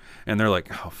monster," and they're like,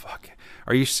 "Oh fuck,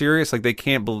 are you serious?" Like they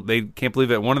can't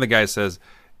believe it. One of the guys says,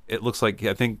 "It looks like,"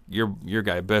 I think your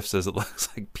guy Biff says, "It looks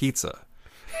like pizza."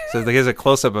 So he has a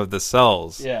close up of the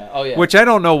cells. Yeah. Oh yeah. Which I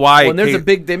don't know why. Well, and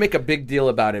they make a big deal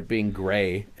about it being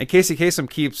gray. And Casey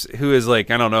Kasem who is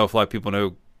like, I don't know if a lot of people know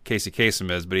who Casey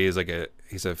Kasem is, but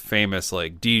he's a famous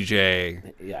like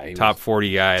DJ, top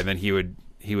 40 guy, and then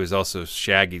he was also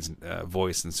Shaggy's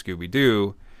voice in Scooby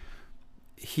Doo.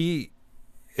 He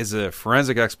is a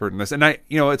forensic expert in this, and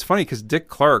it's funny because Dick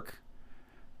Clark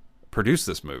produced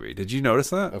this movie. Did you notice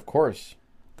that? Of course.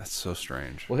 That's so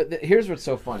strange. Well, here's what's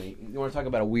so funny. You want to talk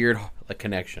about a weird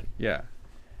connection? Yeah.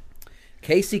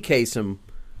 Casey Kasem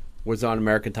was on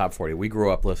American Top 40. We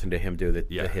grew up listening to him do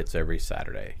the hits every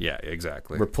Saturday. Yeah,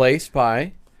 exactly. Replaced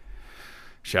by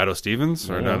Shadow Stevens?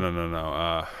 Or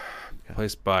no.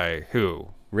 Replaced by who?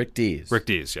 Rick Dees. Rick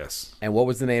Dees, yes. And what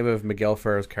was the name of Miguel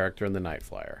Ferrer's character in The Night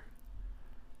Flyer?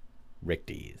 Rick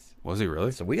Dees. Was he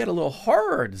really? So we got a little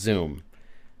horror zoom.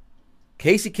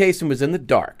 Casey Kasem was in the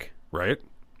dark. Right.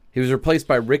 He was replaced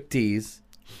by Rick Dees,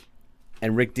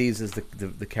 and Rick Dees is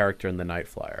the character in The Night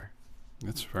Flyer.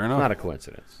 That's fair enough. Not a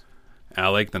coincidence. I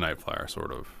like The Night Flyer,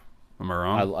 sort of. Am I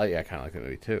wrong? I kind of like the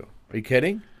movie, too. Are you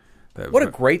kidding? What a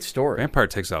great story. Vampire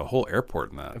takes out a whole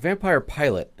airport in that. A vampire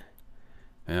pilot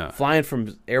Yeah. flying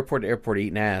from airport to airport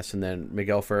eating ass, and then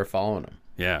Miguel Ferrer following him.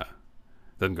 Yeah.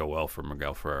 Doesn't go well for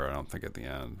Miguel Ferrer, I don't think, at the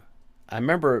end. I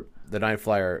remember the Night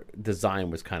Flyer design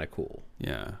was kind of cool.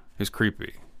 Yeah. He was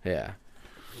creepy. Yeah.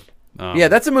 Yeah,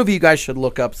 that's a movie you guys should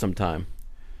look up sometime.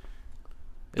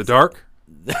 The Dark?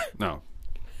 No.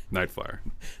 Night Flyer.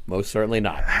 Most certainly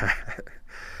not.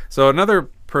 So another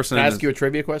person... Can I ask you a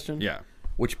trivia question? Yeah.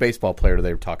 Which baseball player do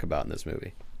they talk about in this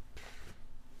movie?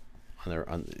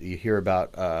 You hear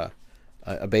about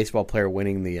a baseball player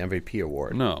winning the MVP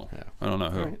award. No. Yeah. I don't know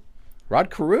who. Right. Rod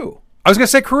Carew. I was going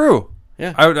to say Carew.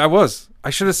 Yeah. I was. I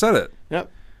should have said it. Yep.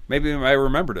 Maybe I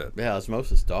remembered it. Yeah,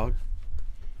 osmosis, dog.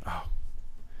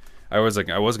 I was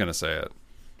going to say it.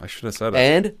 I should have said it.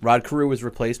 And Rod Carew was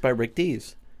replaced by Rick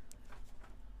Dees.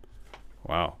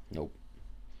 Wow. Nope.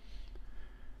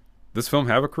 This film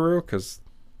have a Carew?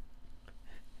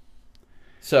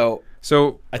 So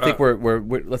I think we're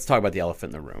let's talk about the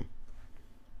elephant in the room.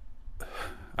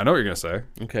 I know what you're going to say.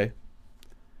 Okay.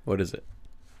 What is it?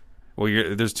 Well,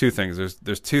 there's two things.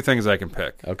 There's two things I can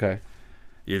pick. Okay.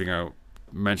 You're either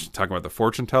going to talk about the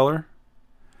fortune teller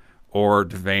or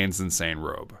Devane's insane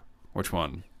robe. Which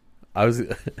one? Let's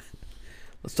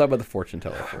talk about the fortune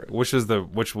teller first. What is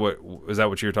that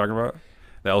what you're talking about?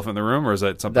 The elephant in the room, or is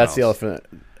that something That's else? the elephant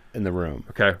in the room.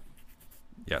 Okay.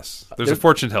 Yes. There's a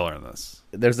fortune teller in this.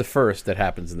 There's the first that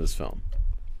happens in this film.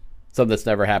 Something that's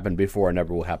never happened before and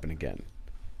never will happen again.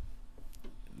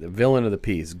 The villain of the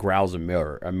piece growls a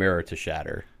mirror to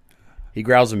shatter. He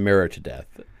growls a mirror to death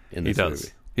in this movie.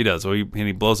 He does. Well, and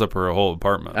he blows up her whole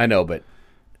apartment. I know, but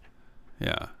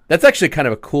yeah, that's actually kind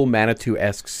of a cool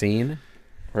Manitou-esque scene.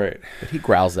 Right. But he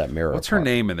growls that mirror. What's her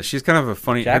name in this? She's kind of a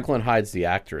funny... Jacqueline Hyde's the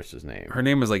actress's name. Her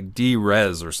name is like D.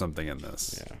 Rez or something in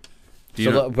this.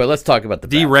 Yeah. But let's talk about the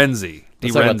D. Renzi.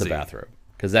 Let's talk about the bathrobe.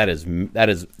 Because that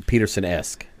is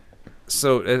Peterson-esque.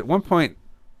 So at one point,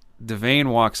 Devane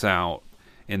walks out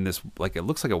in this, like, it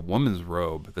looks like a woman's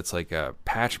robe that's like a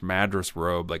patch madras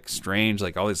robe, like strange,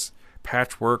 like all this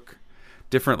patchwork,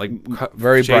 different, like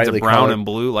very shades brightly of brown colored. and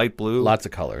blue, light blue. Lots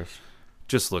of colors.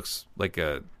 Just looks like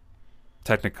a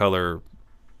Technicolor,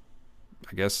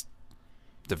 I guess,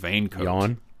 Devane coat.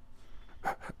 Yawn.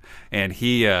 And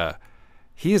he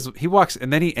walks,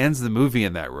 and then he ends the movie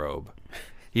in that robe.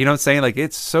 You know what I'm saying? Like,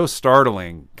 it's so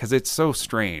startling because it's so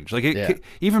strange. Like,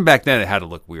 even back then, it had to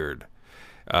look weird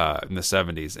in the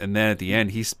 70s. And then at the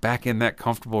end, he's back in that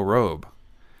comfortable robe.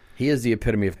 He is the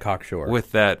epitome of cocksure.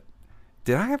 With that,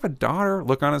 did I have a daughter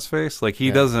look on his face? Like,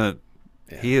 he doesn't,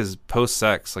 he is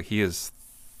post-sex. Like, he is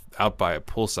out by a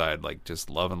poolside, like, just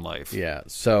loving life. Yeah.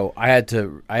 So I had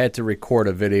to record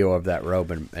a video of that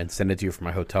robe and send it to you from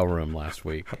my hotel room last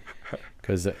week.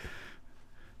 Because,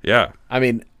 I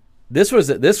mean... This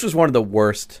was one of the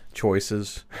worst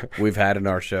choices we've had in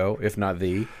our show, if not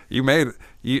the.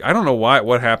 I don't know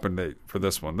what happened for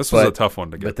this one. This was a tough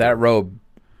one to get. But that robe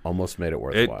almost made it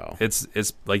worthwhile.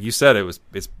 It's like you said,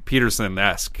 it's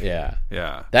Peterson-esque. Yeah.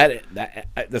 Yeah. That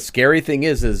the scary thing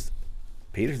is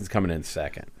Peterson's coming in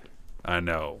second. I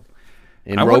know.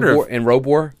 In Robe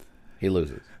War, he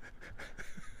loses.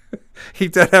 He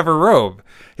did have a robe.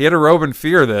 He had a robe in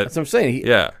Fear that. That's what I'm saying.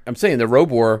 I'm saying the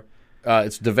Robe War.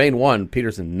 It's Devane 1,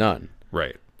 Peterson none.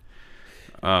 Right.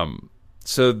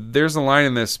 So there's a line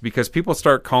in this because people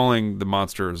start calling the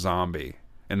monster a zombie,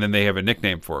 and then they have a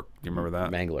nickname for it. Do you remember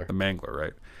that? Mangler. The Mangler,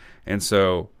 right? And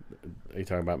so... Are you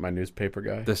talking about my newspaper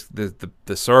guy?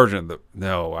 The sergeant...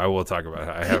 No, I will talk about it.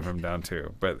 I have him down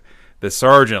too. But the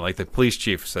sergeant, like the police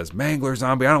chief, says, Mangler,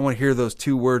 zombie, I don't want to hear those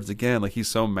two words again. Like, he's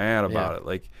so mad about it.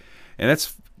 Like, and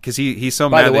that's... Because he's so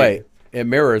mad... By the way, it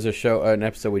mirrors an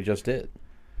episode we just did.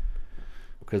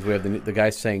 Because we have the guy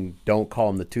saying, "Don't call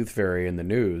him the Tooth Fairy" in the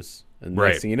news, and the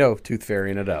next thing you know, Tooth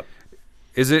Fairying it up.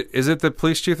 Is it the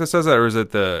police chief that says that, or is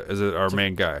it our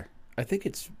main guy? I think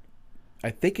it's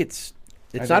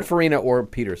not Farina or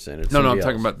Peterson. It's I'm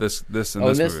talking about this in this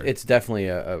movie. It's definitely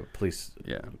a police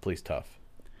tough.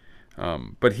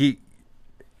 But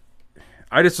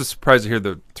I just was surprised to hear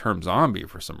the term zombie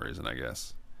for some reason. I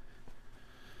guess.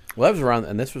 Well, that was around,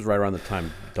 and this was right around the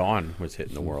time Dawn was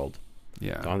hitting the world.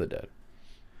 Yeah, Dawn of the Dead.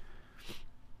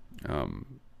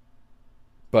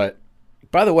 But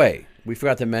by the way, we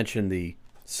forgot to mention the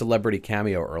celebrity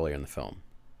cameo earlier in the film.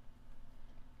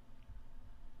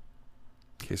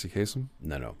 Casey Kasem?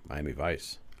 No, Miami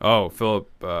Vice. Oh, Philip.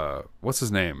 What's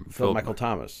his name? Philip Michael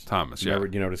Thomas. Thomas. Do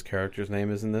you know what his character's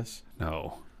name is in this?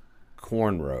 No.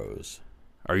 Cornrows.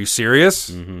 Are you serious?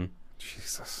 Mm-hmm.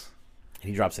 Jesus.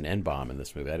 He drops an N-bomb in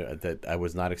this movie. I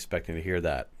was not expecting to hear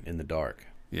that in the dark.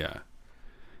 Yeah.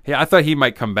 Yeah, I thought he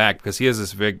might come back because he has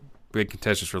this big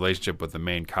contentious relationship with the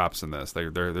main cops in this.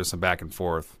 There's some back and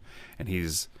forth, and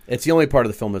it's the only part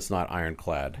of the film that's not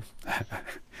ironclad.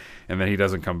 And then he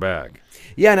doesn't come back.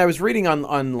 Yeah, and I was reading on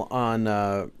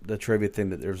the trivia thing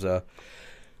that there's a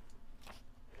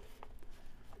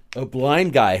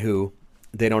blind guy who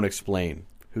they don't explain,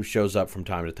 who shows up from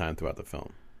time to time throughout the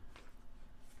film,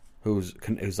 who's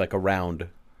like around.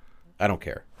 I don't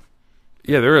care.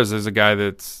 Yeah, there's a guy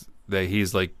that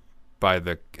he's like by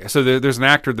the... So there's an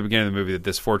actor at the beginning of the movie that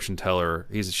this fortune teller,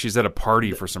 she's at a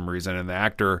party for some reason, and the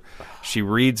actor, she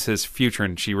reads his future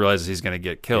and she realizes he's going to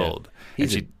get killed.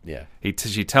 Yeah.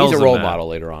 She tells him he's a role that. model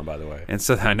later on, by the way. And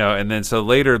so I know, and then so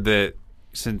later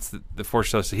since the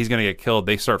fortune teller says he's going to get killed,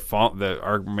 they start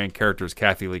our main characters,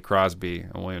 Kathy Lee Crosby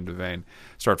and William Devane,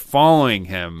 start following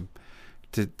him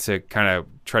to kind of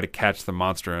try to catch the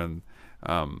monster in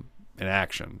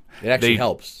action. It actually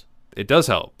helps. It does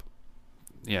help.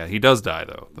 Yeah, he does die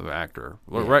though, the actor.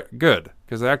 Well, right, good,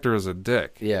 because the actor is a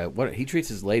dick. Yeah, he treats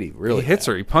his lady really. He hits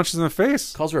bad. her. He punches her in the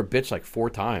face. Calls her a bitch like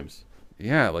 4 times.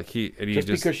 Yeah, like he just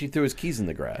because she threw his keys in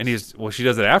the grass. And she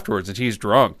does it afterwards, and he's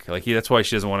drunk. Like that's why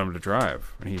she doesn't want him to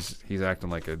drive. And he's acting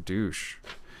like a douche.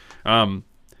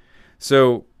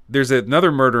 So there's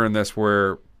another murder in this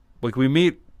where, like, we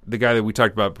meet the guy that we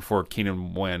talked about before,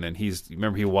 Keenan Wynn, and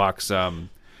he walks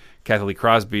Kathy Lee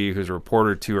Crosby, who's a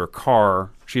reporter, to her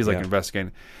car. She's like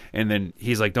investigating, and then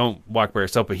he's like, "Don't walk by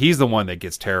yourself." But he's the one that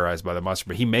gets terrorized by the monster.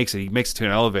 But he makes it to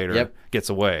an elevator, gets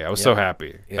away. I was so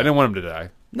happy. I didn't want him to die.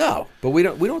 No, but we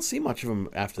don't see much of him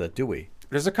after that, do we?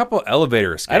 There's a couple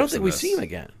elevator escapes. I don't think we see him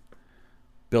again.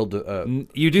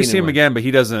 You do see him again, but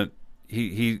he doesn't.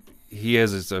 He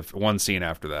has one scene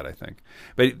after that, I think.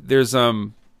 But there's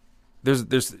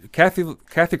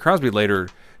Kathy Crosby later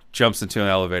jumps into an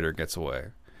elevator and gets away.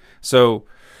 So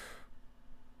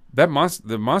the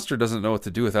monster doesn't know what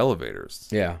to do with elevators.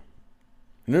 Yeah,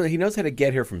 no, he knows how to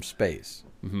get here from space.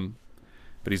 Mm-hmm.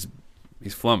 But he's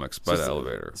flummoxed by the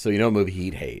elevator. So you know, a movie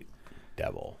he'd hate,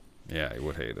 Devil. Yeah, he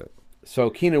would hate it. So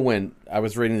Keenan Wynn, I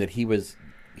was reading that he was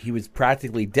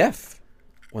practically deaf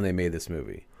when they made this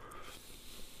movie.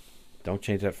 Don't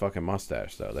change that fucking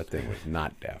mustache, though. That thing was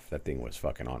not deaf. That thing was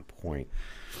fucking on point.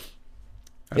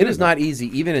 It is not easy,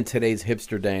 even in today's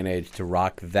hipster day and age, to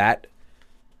rock that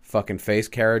fucking face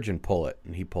carriage and pull it.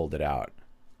 And he pulled it out.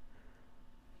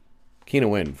 Keenan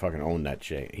Wynn fucking owned that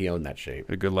shape. He owned that shape.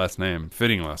 A good last name.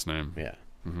 Fitting last name. Yeah.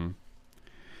 Mm-hmm.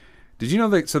 Did you know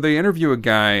that? So they interview a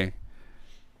guy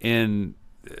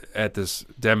at this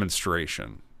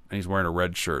demonstration, and he's wearing a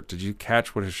red shirt. Did you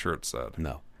catch what his shirt said?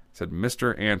 No. It said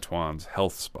Mr. Antoine's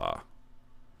Health Spa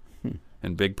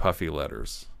in big puffy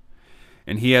letters.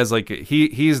 And he has like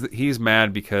he's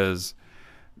mad because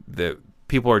the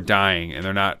people are dying and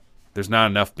there's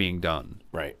not enough being done.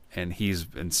 Right. And he's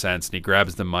incensed, and he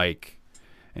grabs the mic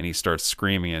and he starts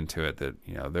screaming into it that,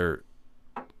 they're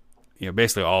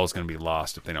basically all is going to be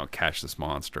lost if they don't catch this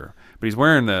monster. But he's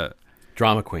wearing the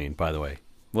drama queen, by the way.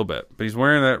 A little bit. But he's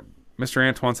wearing that Mr.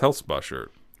 Antoine's Health Spa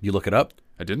shirt. You look it up?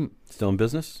 I didn't. Still in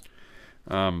business?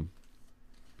 And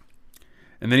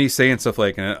then he's saying stuff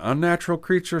like, an unnatural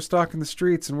creature stalking the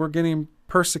streets and we're getting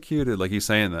persecuted. Like he's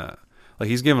saying that. Like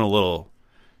he's giving a little,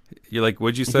 you're like,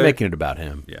 what'd you say? He's making it about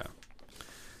him. Yeah.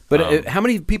 But how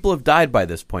many people have died by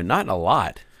this point? Not a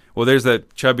lot. Well, there's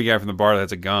that chubby guy from the bar that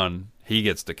has a gun. He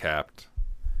gets decapped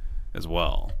as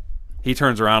well. He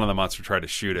turns around and the monster tried to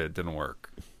shoot it. It didn't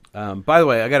work. By the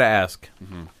way, I got to ask.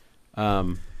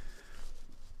 Mm-hmm.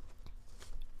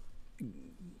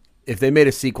 If they made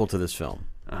a sequel to this film,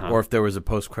 or if there was a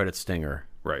post-credit stinger,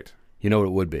 right? You know what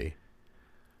it would be?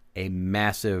 A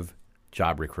massive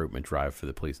job recruitment drive for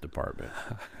the police department.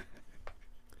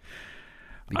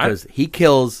 Because he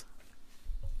kills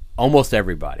almost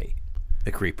everybody,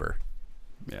 the creeper.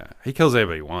 Yeah, he kills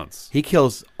everybody he wants. He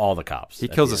kills all the cops. He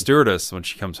kills the stewardess when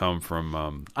she comes home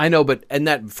from... I know, but in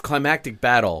that climactic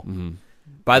battle,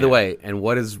 by the way, and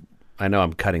what is... I know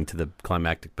I'm cutting to the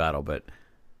climactic battle, but...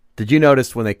 Did you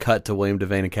notice when they cut to William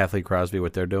Devane and Kathleen Crosby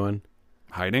what they're doing?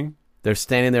 Hiding? They're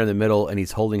standing there in the middle, and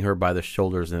he's holding her by the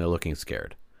shoulders, and they're looking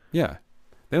scared. Yeah.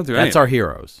 They don't do anything. That's our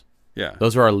heroes. Yeah.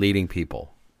 Those are our leading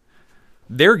people.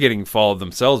 They're getting followed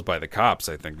themselves by the cops,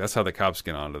 I think. That's how the cops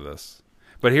get onto this.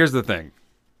 But here's the thing.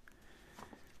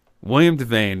 William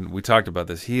Devane, we talked about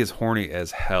this, he is horny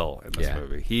as hell in this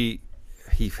movie. He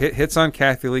hits on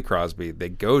Kathy Lee Crosby. They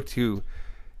go to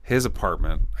his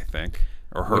apartment, I think.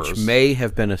 Or hers. Which may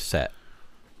have been a set.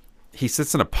 He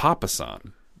sits in a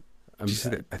papasan. I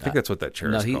think that's what that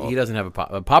chair is called. He doesn't have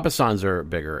a papasans are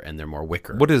bigger and they're more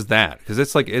wicker. What is that? Because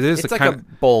it's like a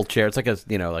bowl chair. It's like a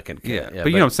but you know what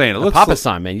I'm saying. It a looks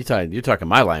papasan, man. You're talking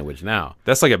my language now.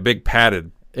 That's like a big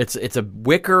padded. It's a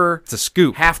wicker. It's a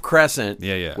scoop, half crescent.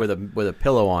 Yeah. With a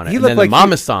pillow on it. He and looked then like the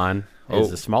mamasan is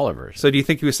the smaller version. So do you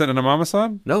think he was sitting in a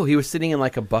mamasan? No, he was sitting in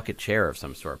like a bucket chair of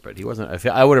some sort. But he wasn't.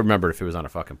 I would have remembered if he was on a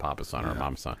fucking papasan or a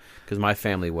mamasan, because my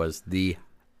family was the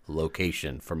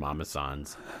location for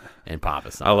mamasans and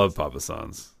papasans. I love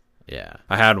papasans. Yeah,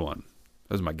 I had one.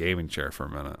 It was my gaming chair for a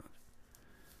minute.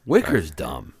 Wicker's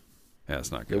dumb. Yeah,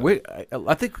 it's not good.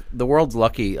 I think the world's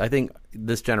lucky. I think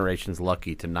this generation's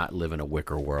lucky to not live in a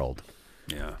wicker world.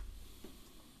 Yeah,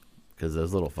 because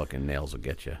those little fucking nails will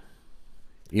get you.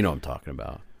 You know what I'm talking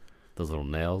about. Those little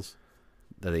nails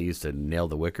that they used to nail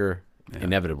the wicker. Yeah.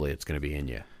 Inevitably, it's going to be in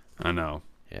you. I know.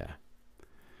 Yeah.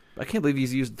 I can't believe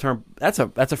he's used the term. That's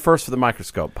a first for the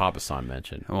microscope. Papasan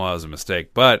mentioned. Well, that was a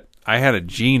mistake. But I had a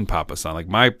jean papasan. Like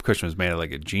my cushion was made of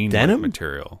like a jean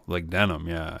material, like denim.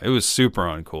 Yeah, it was super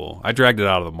uncool. I dragged it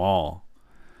out of the mall.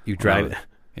 You dragged it?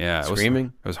 Yeah,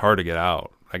 screaming. It was hard to get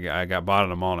out. I got bought in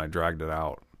the mall and I dragged it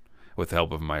out with the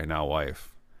help of my now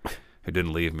wife, who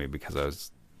didn't leave me because I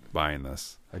was buying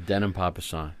this. A denim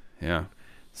papasan. Yeah.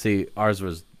 See, ours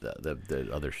was the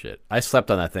other shit. I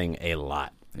slept on that thing a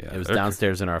lot. Yeah, it was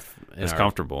downstairs in our. It's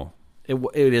comfortable.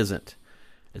 It isn't.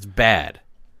 It's bad.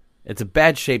 It's a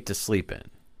bad shape to sleep in.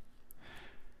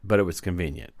 But it was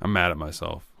convenient. I'm mad at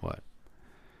myself. What?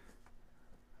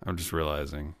 I'm just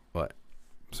realizing. What?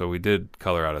 So we did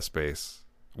Color Out of Space.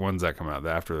 When's that come out?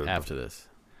 After this.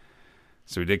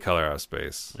 So we did Color Out of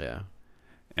Space. Yeah.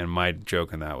 And my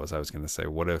joke in that was I was going to say,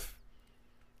 what if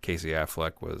Casey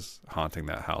Affleck was haunting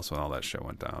that house when all that shit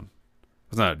went down?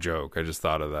 It was not a joke. I just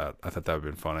thought of that. I thought that would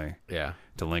have been funny. Yeah.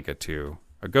 To link it to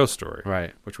a ghost story.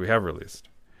 Right. Which we have released.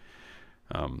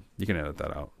 You can edit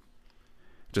that out.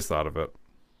 Just thought of it.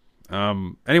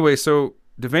 Anyway, so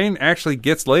Devane actually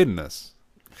gets laid in this.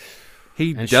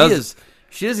 She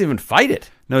doesn't even fight it.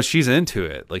 No, she's into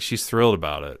it. Like, she's thrilled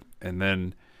about it. And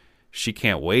then she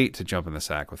can't wait to jump in the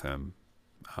sack with him.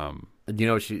 You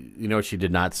know what she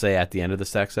did not say at the end of the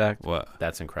sex act? What?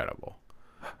 That's incredible.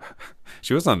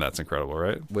 She was on That's Incredible,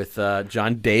 right? With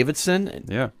John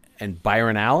Davidson and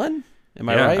Byron Allen? Am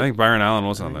I right? I think Byron Allen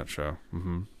was on that show.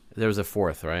 Mm-hmm. There was a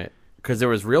fourth, right? Because there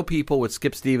was Real People with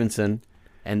Skip Stevenson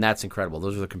and That's Incredible.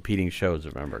 Those are the competing shows,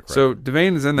 remember correctly. So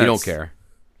Devane is in that. You don't care.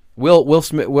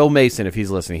 Will Mason, if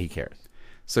he's listening, he cares.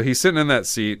 So he's sitting in that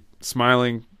seat,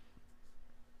 smiling,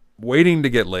 waiting to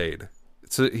get laid.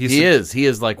 So he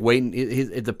is like waiting.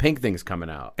 The pink thing's coming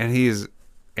out, and he is.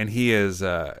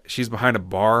 She's behind a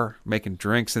bar making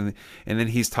drinks, and then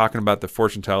he's talking about the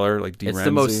fortune teller, like D. It's Renzi.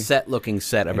 the most set-looking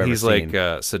set I've ever seen. He's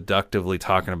like seductively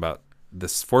talking about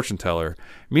this fortune teller.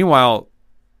 Meanwhile,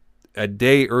 a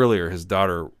day earlier, his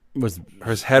daughter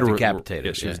his head decapitated.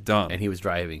 Yeah, she was done, and he was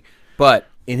driving. But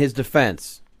in his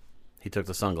defense, he took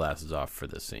the sunglasses off for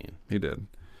this scene. He did,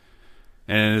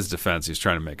 and in his defense, he's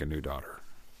trying to make a new daughter.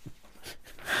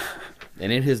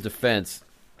 And in his defense,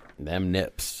 them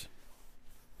nips.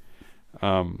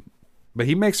 But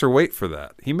he makes her wait for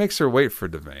that. He makes her wait for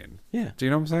Devane. Yeah. Do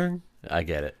you know what I'm saying? I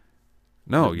get it.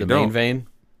 No, you don't. The main vein?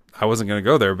 I wasn't going to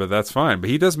go there, but that's fine.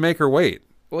 But he does make her wait.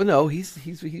 Well, no,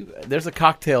 there's a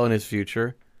cocktail in his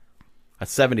future. A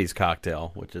 70s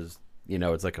cocktail, which is,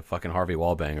 it's like a fucking Harvey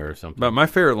Wallbanger or something. But my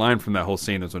favorite line from that whole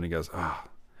scene is when he goes,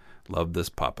 love this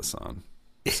Papa-san.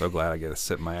 So glad I get to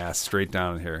sit my ass straight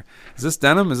down in here. Is this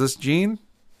denim? Is this jean?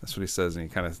 That's what he says, and he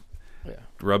kind of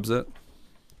rubs it.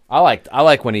 I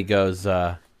like when he goes,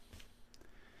 man,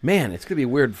 it's gonna be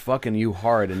weird fucking you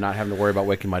hard and not having to worry about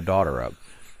waking my daughter up.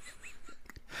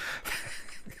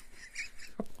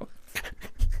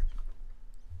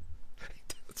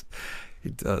 He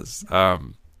does.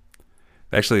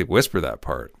 They actually whisper that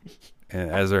part, and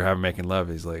as they're making love,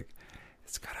 he's like,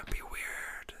 "It's gonna be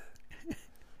weird,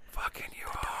 fucking you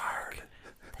hard."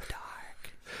 The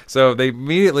dark. So they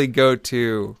immediately go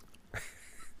to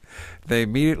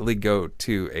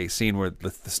a scene where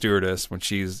the stewardess, when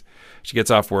she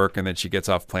gets off work and then she gets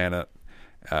off planet,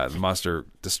 the monster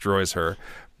destroys her.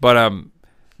 But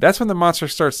that's when the monster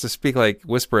starts to speak, like,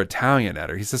 whisper Italian at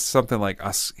her. He says something like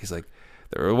us. He's like,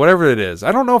 or whatever it is.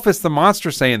 I don't know if it's the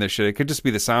monster saying this shit. It could just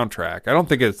be the soundtrack. I don't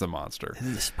think it's the monster. This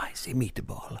is a spicy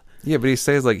meatball. Yeah, but he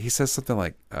says something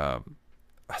like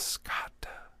Ascota.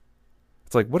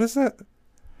 It's like, what is that?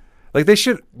 Like, they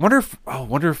should wonder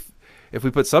if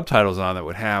we put subtitles on that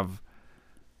would have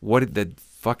what did the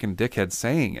fucking dickhead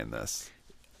saying in this.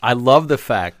 I love the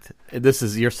fact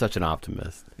you're such an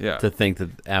optimist. Yeah. To think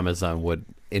that Amazon would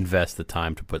invest the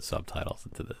time to put subtitles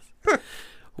into this.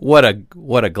 What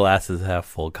a glasses half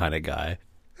full kind of guy.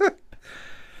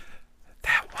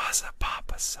 That was a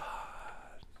Papa-san.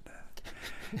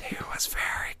 He was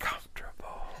very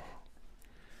comfortable.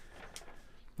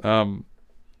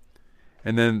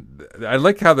 And then I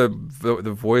like how the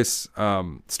voice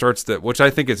starts to, which I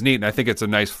think is neat, and I think it's a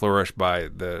nice flourish by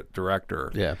the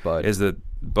director. Yeah, Bud. Is that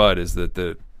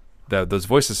those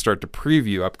voices start to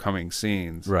preview upcoming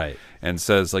scenes, right? And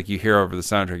says, like, you hear over the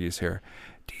soundtrack, you hear,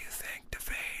 "Do you think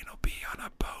Devane will be on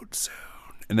a boat soon?"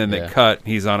 And then they cut. And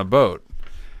he's on a boat.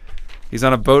 He's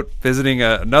on a boat visiting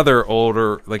another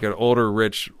older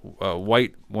rich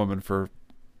white woman for.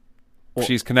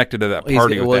 She's connected to that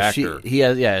party with the actor.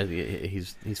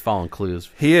 He's following clues.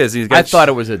 He is. I thought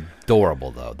it was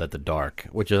adorable though that the Dark,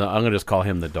 which is I'm gonna just call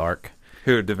him the Dark.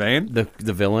 Who, Devane?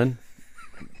 The villain,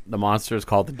 the monster is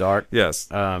called the Dark. Yes.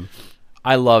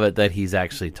 I love it that he's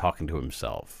actually talking to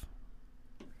himself.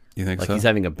 You think like so? He's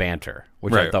having a banter,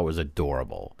 which I thought was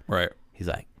adorable. Right. He's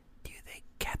like, "Do you think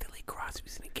Kathy Lee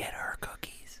Crosby's gonna get her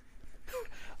cookies?"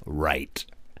 Right.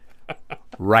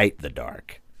 Right. The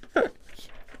Dark.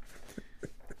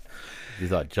 You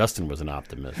thought Justin was an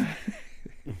optimist.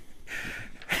 You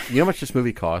know how much this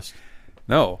movie cost?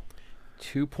 No.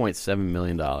 $2.7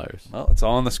 million. Well, it's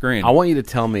all on the screen. I want you to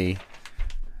tell me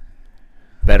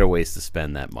better ways to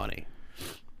spend that money.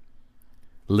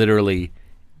 Literally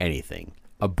anything.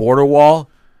 A border wall?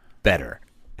 Better.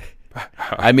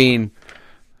 I mean,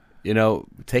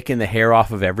 taking the hair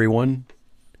off of everyone?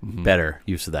 Better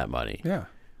use of that money. Yeah.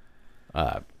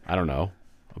 I don't know.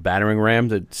 A battering ram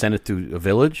to send it to a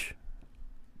village?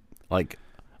 Like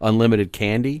unlimited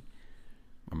candy?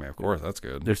 I mean, of course, that's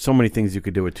good. There's so many things you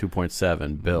could do with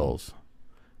 2.7 bills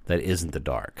that isn't the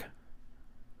dark.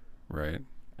 Right.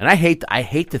 And I hate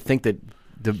to think that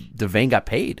Devane got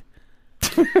paid.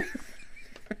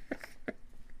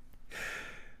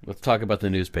 Let's talk about the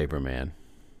newspaper, man.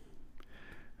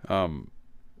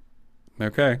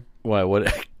 Okay.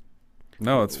 What?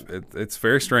 No, it's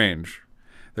very strange.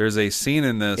 There's a scene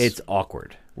in this. It's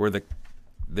awkward where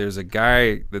there's a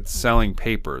guy that's selling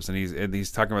papers, and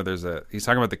he's talking about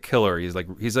the killer. He's like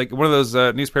one of those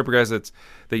newspaper guys that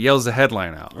yells the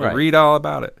headline out. Right. Read all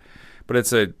about it. But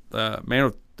it's a man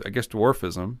with, I guess,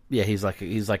 dwarfism. Yeah, he's like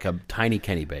a tiny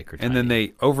Kenny Baker. And then they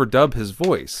overdub his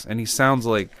voice, and he sounds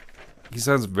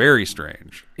very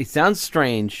strange. He sounds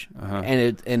strange,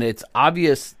 and it's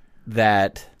obvious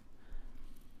that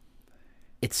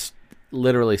it's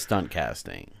literally stunt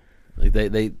casting. Like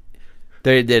they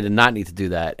did not need to do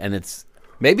that, and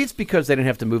maybe it's because they didn't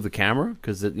have to move the camera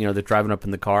because they're driving up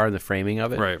in the car and the framing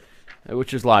of it, right?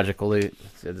 Which is logical. They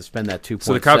had to spend that 2.7.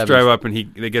 So the cops drive up and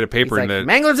they get a paper and like,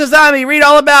 Mangler's a zombie. Read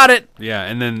all about it. Yeah,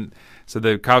 and then so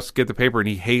the cops get the paper and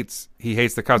he hates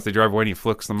the cops. They drive away and he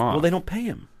flicks them off. Well, they don't pay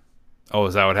him. Oh,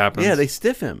 is that what happens? Yeah, they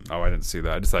stiff him. Oh, I didn't see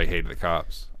that. I just thought he hated the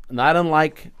cops. Not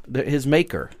unlike his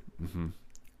maker. Mm-hmm.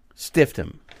 Stiffed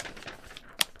him.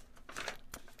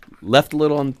 Left a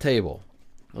little on the table.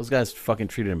 Those guys fucking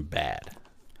treated him bad.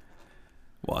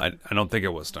 Well, I don't think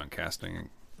it was stunt casting.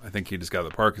 I think he just got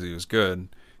the part because he was good.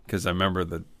 Because I remember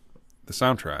the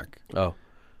soundtrack. Oh,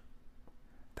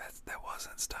 that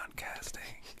wasn't stunt casting.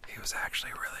 He was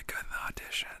actually really good in the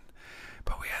audition,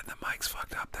 but we had the mics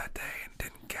fucked up that day and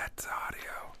didn't get the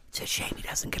audio. It's a shame he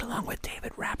doesn't get along with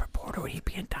David Rappaport, or he'd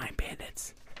be in Time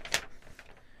Bandits.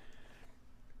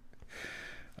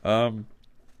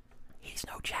 He's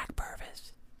no Jack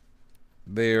Purvis.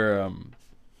 They're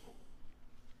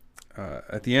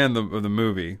at the end of the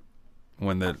movie,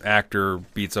 when the actor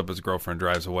beats up his girlfriend,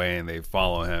 drives away, and they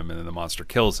follow him, and then the monster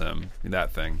kills him.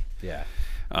 That thing. Yeah.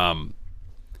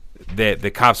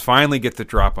 The cops finally get the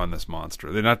drop on this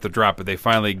monster. They're not the drop, but they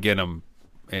finally get him.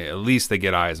 At least they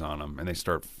get eyes on him, and they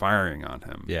start firing on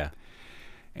him. Yeah.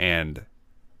 And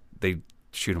they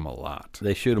shoot him a lot.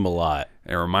 They shoot him a lot.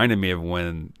 It reminded me of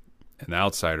when in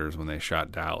Outsiders when they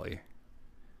shot Dally.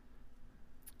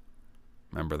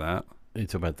 Remember that? You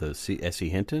talking about the S.E.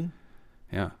 Hinton?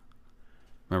 Yeah.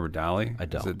 Remember Dally? I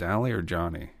don't. Is it Dally or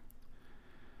Johnny?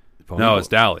 Pony No, Boy. it's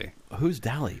Dally. Who's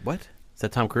Dally? What? Is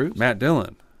that Tom Cruise? Matt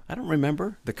Dillon. I don't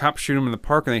remember. The cops shoot him in the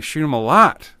park, and they shoot him a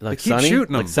lot. Like they keep Sonny?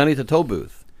 shooting him. Like Sonny to Toll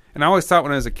Booth. And I always thought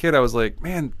when I was a kid, I was like,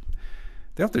 man,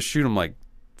 they have to shoot him like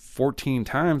 14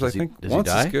 times. Does I think he once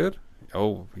die? is good.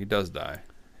 Oh, he does die.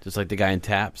 Just like the guy in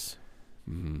Taps.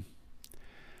 Mm-hmm.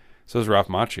 So is Ralph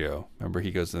Macchio. Remember,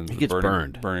 he goes into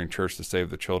the burning church to save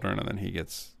the children, and then he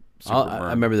gets super burned. I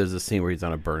remember there's a scene where he's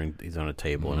on a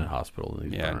table in a hospital.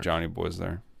 And he's burned. Johnny Boy's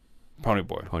there. Pony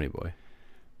Boy.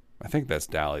 I think that's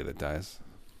Dally that dies.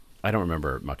 I don't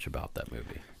remember much about that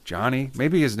movie. Johnny?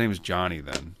 Maybe his name is Johnny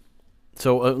then.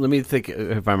 So let me think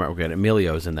if I'm okay.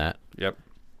 Emilio's in that. Yep.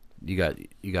 You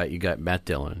got Matt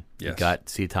Dillon. Yes. You got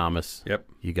C. Thomas. Yep.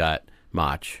 You got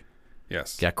Mach.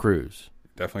 Yes. You got Cruz.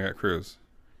 Definitely got Cruz.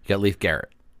 You got Leif Garrett.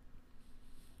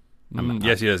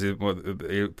 Yes, he does. He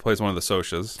plays one of the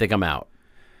Socs. I think I'm out.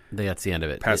 I think that's the end of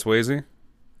it. Pat Swayze.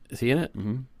 Is he in it?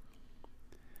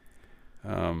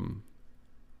 Mm-hmm.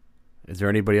 Is there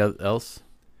anybody else?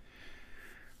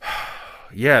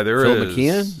 Yeah, there Phil is.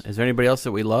 McKeon? Is there anybody else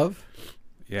that we love?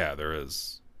 Yeah, there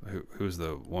is. Who's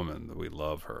the woman that we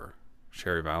love her?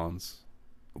 Sherry Valance.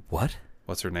 What?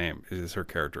 What's her name? Is her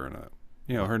character in it?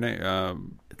 You know, her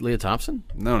name... Leah Thompson?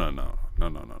 No.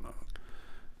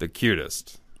 The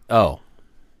cutest. Oh.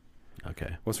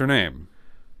 Okay. What's her name?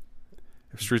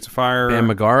 Streets of Fire. Bam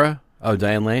Margera? Oh,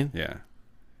 Diane Lane? Yeah.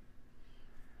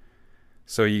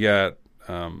 So you got...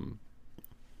 Pat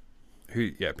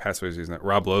Swayze's in that.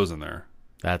 Rob Lowe's in there.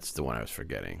 That's the one I was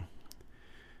forgetting.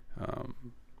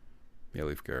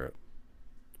 Leif Garrett.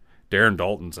 Darren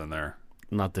Dalton's in there.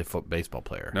 Not the baseball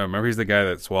player. No, remember he's the guy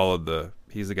that swallowed the...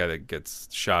 He's the guy that gets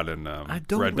shot in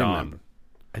Red Dawn.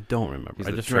 I don't remember. He's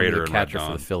I the just traitor remember the in Red catcher for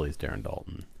Dawn. the Phillies, Darren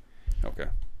Dalton. Okay.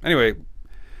 Anyway,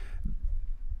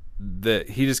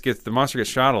 the monster gets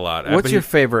shot a lot. What's your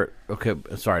favorite? Okay,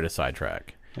 sorry to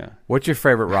sidetrack. Yeah. What's your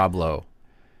favorite Rob Lowe?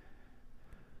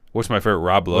 What's my favorite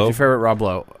Rob Lowe? What's your favorite Rob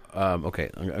Lowe?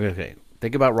 Okay.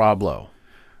 Think about Rob Lowe.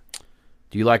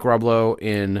 Do you like Rob Lowe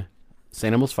in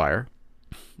St. Elmo's Fire?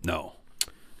 No.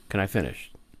 Can I finish?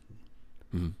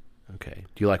 Okay.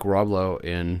 Do you like Rob Lowe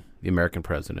in The American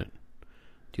President?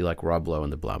 Do you like Rob Lowe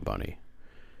in The Blonde Bunny?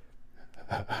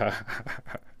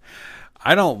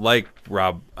 I don't like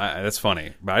Rob. That's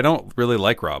funny, but I don't really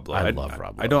like Rob Lowe. I love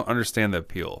Rob Lowe. I don't understand the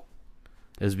appeal.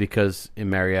 Is because in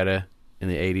Marietta in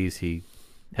the 80s he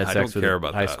had sex with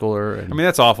a high schooler. And I mean,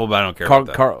 that's awful, but I don't care about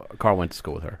that. Carl went to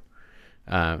school with her.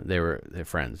 They're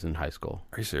friends in high school.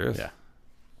 Are you serious? Yeah.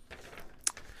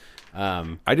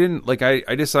 I didn't like. I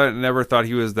never thought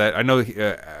he was that. I know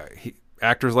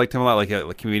actors liked him a lot,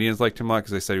 like comedians liked him a lot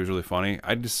because they said he was really funny.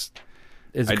 Is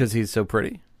it because he's so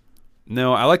pretty?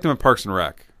 No, I liked him in Parks and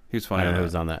Rec. He was funny. I don't know who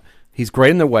was on that. He's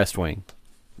great in The West Wing.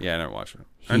 Yeah, I never watched it.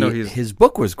 I know his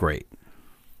book was great.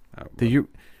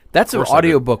 That's an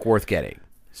audiobook worth getting.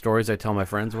 Stories I Tell My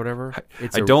Friends, whatever.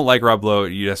 I don't like Rob Lowe.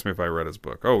 You asked me if I read his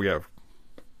book. Oh yeah,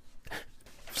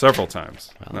 several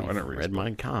times. Well, no, I didn't read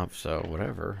Mein Kampf, so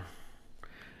whatever.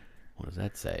 What does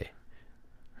that say?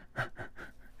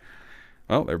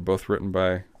 Well, they're both written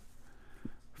by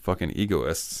fucking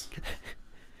egoists.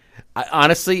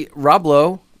 Honestly, Rob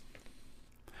Lowe,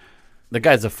 the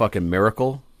guy's a fucking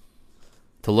miracle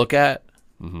to look at.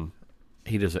 Mm-hmm.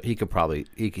 He could probably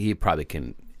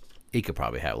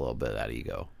have a little bit of that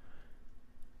ego,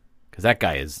 because that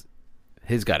guy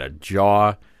he's got a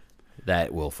jaw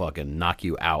that will fucking knock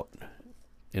you out.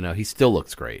 You know, he still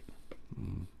looks great.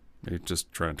 You're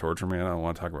just trying to torture me. I don't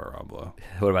want to talk about Rob Lowe.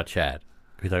 What about Chad?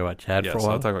 Can we talk about Chad for a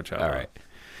while? I'll talk about Chad. All right.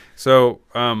 So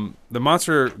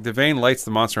Devane lights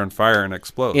the monster on fire and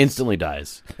explodes. Instantly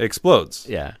dies. It explodes.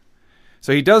 Yeah.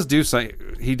 So he does do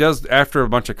something. He does after a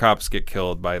bunch of cops get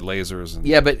killed by lasers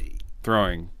and but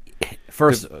throwing.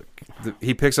 First,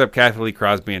 he picks up Kathy Lee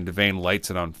Crosby and Devane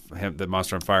lights it on him, the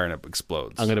monster on fire, and it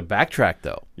explodes. I'm going to backtrack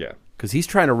though. Yeah. Because he's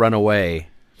trying to run away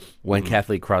when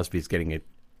Kathy Lee Crosby's getting it,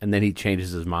 and then he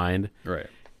changes his mind. Right.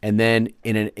 And then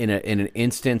in an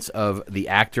instance of the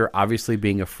actor obviously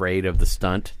being afraid of the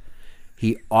stunt,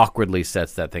 he awkwardly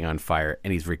sets that thing on fire,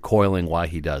 and he's recoiling while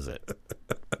he does it.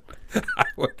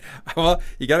 Well,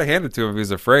 you got to hand it to him. If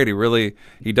he's afraid,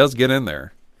 he does get in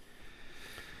there.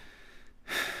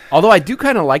 Although I do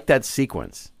kind of like that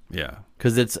sequence. Yeah.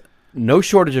 Because it's no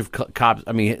shortage of cops.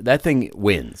 I mean, that thing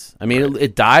wins. I mean,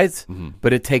 it dies,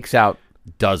 but it takes out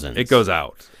dozens. It goes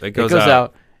out. It goes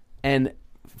out. And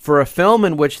for a film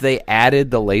in which they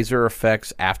added the laser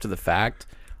effects after the fact,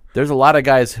 there's a lot of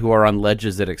guys who are on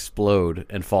ledges that explode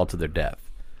and fall to their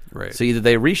death. Right. So either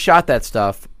they reshot that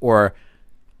stuff or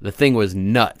the thing was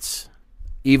nuts.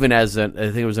 Even as I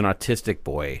think it was an autistic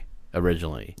boy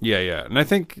originally. Yeah, yeah. And I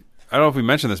don't know if we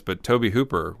mentioned this, but Tobe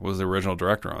Hooper was the original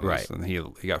director on this. Right. And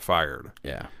he got fired.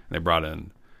 Yeah. And they brought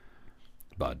in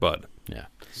Bud. Yeah.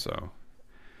 So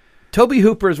Tobe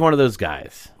Hooper is one of those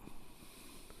guys.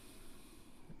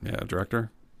 Yeah,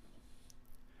 director.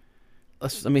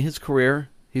 I mean, his career,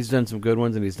 he's done some good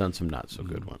ones and he's done some not so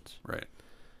good ones. Right.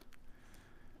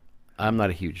 I'm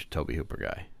not a huge Tobe Hooper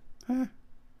guy.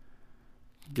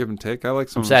 Give and take. I like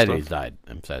some. I'm sad that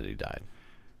he died.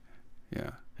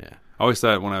 Yeah. Yeah. I always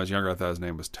thought when I was younger, I thought his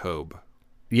name was Tobe.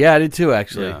 Yeah, I did too,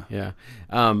 actually. Yeah.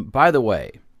 By the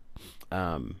way,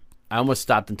 I almost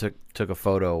stopped and took a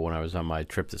photo when I was on my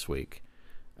trip this week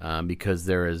because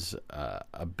there is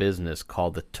a business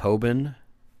called the Tobin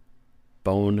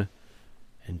Bone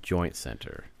and Joint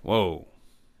Center. Whoa.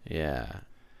 Yeah.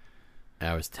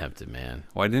 I was tempted, man.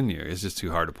 Why didn't you? It's just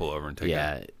too hard to pull over and take it.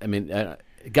 Yeah. I mean,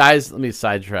 guys, let me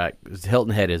sidetrack.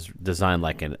 Hilton Head is designed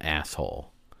like an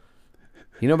asshole.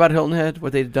 You know about Hilton Head?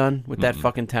 What they've done with that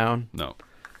fucking town? No.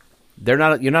 You're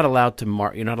not allowed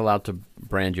to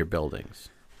brand your buildings.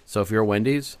 So if you're a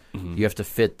Wendy's, you have to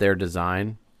fit their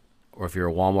design, or if you're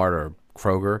a Walmart or a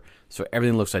Kroger, so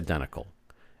everything looks identical.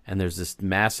 And there's this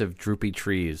massive droopy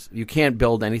trees. You can't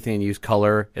build anything and use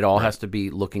color. It all has to be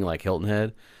looking like Hilton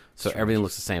Head. So everything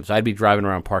looks the same. So I'd be driving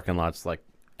around parking lots like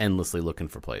endlessly looking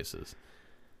for places.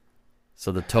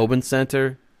 So the Tobin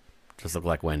Center just looked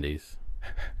like Wendy's.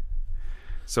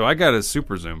 So I got a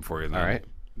super zoom for you then. All right.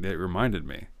 It reminded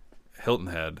me. Hilton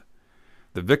Head,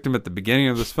 the victim at the beginning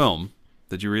of this film.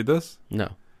 Did you read this?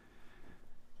 No.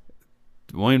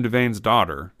 William Devane's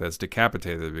daughter, that's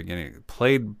decapitated at the beginning,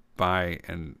 played by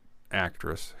an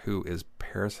actress who is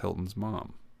Paris Hilton's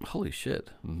mom. Holy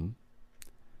shit. Mm-hmm.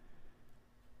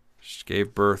 She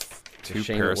gave birth to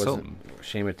Paris Hilton.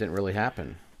 Shame it didn't really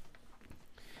happen.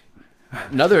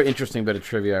 Another interesting bit of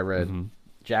trivia I read: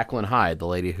 Jacqueline Hyde, the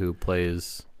lady who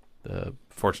plays the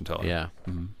fortune teller,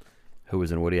 who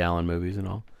was in Woody Allen movies and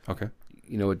all. Okay,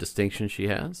 you know what distinction she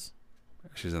has?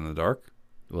 She's in the dark.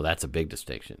 Well, that's a big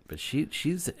distinction, but she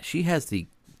has the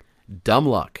dumb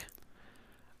luck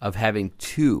of having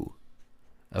 2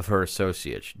 of her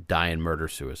associates die in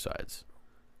murder-suicides.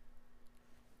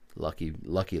 Lucky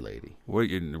lady. What,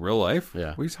 in real life? Yeah.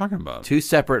 What are you talking about? 2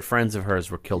 separate friends of hers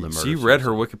were killed in murder. So you read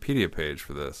her Wikipedia page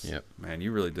for this. Yep. Man,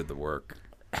 you really did the work.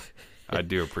 I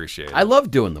do appreciate it. I love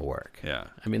doing the work. Yeah.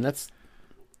 I mean, that's...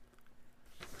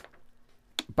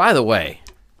 By the way,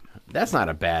 that's not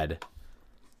a bad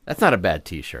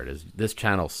T-shirt. This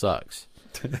channel sucks.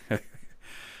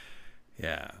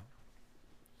 Yeah.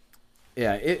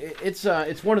 Yeah, it's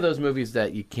one of those movies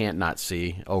that you can't not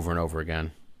see over and over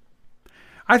again.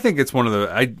 I think it's one of the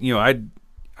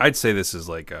I'd say this is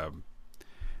like a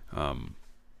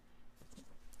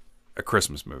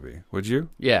Christmas movie. Would you?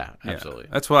 Yeah, absolutely.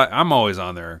 Yeah. That's why I'm always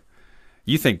on there.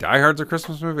 You think Die Hard's a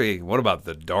Christmas movie? What about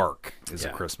The Dark is a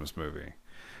Christmas movie?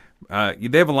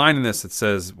 They have a line in this that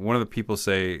says, one of the people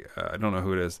say, I don't know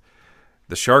who it is,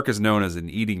 the shark is known as an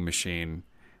eating machine.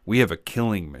 We have a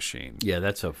killing machine. Yeah,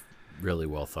 that's a really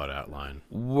well thought out line.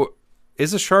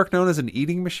 Is a shark known as an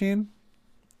eating machine?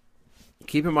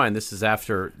 Keep in mind, this is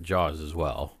after Jaws as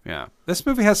well. Yeah. This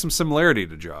movie has some similarity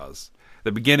to Jaws.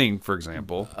 The beginning, for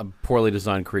example. A poorly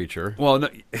designed creature. Well, no,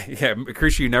 yeah, a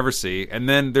creature you never see. And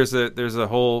then there's a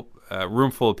whole room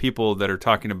full of people that are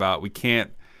talking about we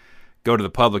can't go to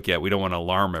the public yet. We don't want to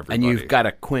alarm everybody. And you've got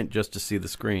to quint just to see the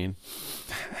screen.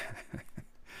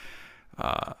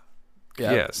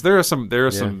 Yes, there are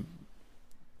some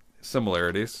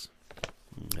similarities.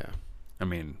 Yeah. I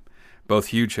mean, both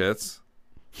huge hits.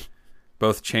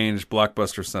 Both changed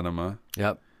blockbuster cinema.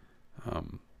 Yep.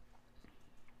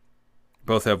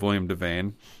 Both have William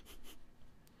Devane.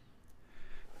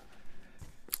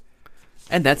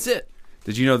 And that's it.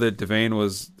 Did you know that Devane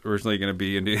was originally going to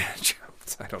be Indiana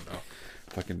Jones? I don't know.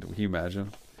 Fucking, can you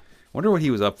imagine? Wonder what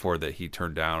he was up for that he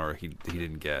turned down or he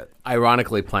didn't get.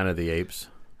 Ironically, Planet of the Apes.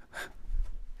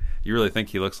 You really think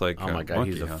he looks like oh my god,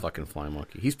 monkey, he's a huh? fucking flying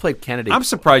monkey. He's played Kennedy. I'm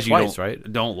surprised twice, you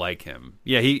don't like him.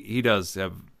 Yeah, he does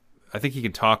have. I think he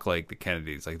can talk like the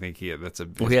Kennedys. I think that's a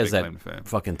he has big that claim to fame.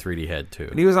 fucking 3D head too.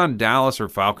 And he was on Dallas or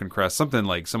Falcon Crest, something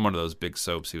like some one of those big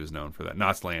soaps. He was known for that.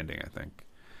 Knots Landing, I think.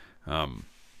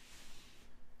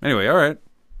 Anyway, all right.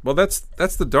 Well, that's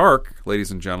The Dark,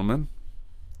 ladies and gentlemen.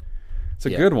 It's a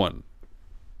good one.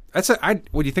 What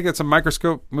do you think? That's a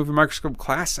movie microscope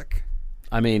classic.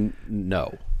 I mean,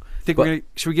 no.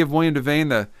 Should we give William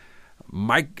Devane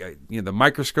the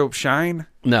microscope shine?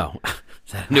 No.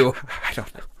 Is that new? I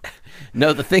don't know.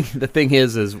 No, the thing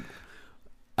is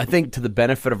I think to the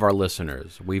benefit of our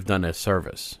listeners, we've done a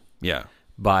service. Yeah.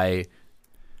 By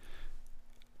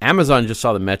Amazon just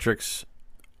saw the metrics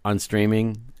on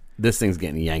streaming. This thing's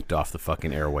getting yanked off the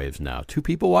fucking airwaves now. 2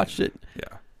 people watched it.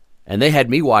 Yeah. And they had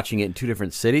me watching it in 2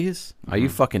 different cities. Are you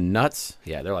fucking nuts?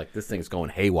 Yeah, they're like, this thing's going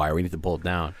haywire. We need to pull it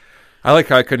down. I like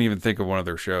how I couldn't even think of one of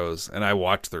their shows, and I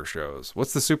watched their shows.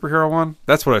 What's the superhero one?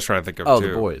 That's what I was trying to think of, too.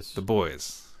 The Boys. The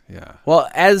Boys, yeah. Well,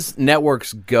 as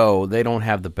networks go, they don't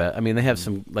have the best. I mean, they have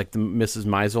some, like the Mrs.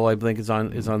 Maisel, I think, is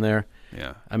on there.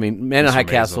 Yeah. I mean, Man in High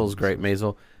Castle is great,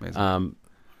 Maisel.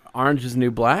 Orange is the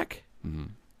New Black? Mm-hmm.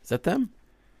 Is that them?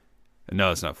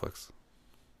 No, it's Netflix.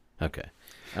 Okay.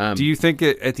 Do you think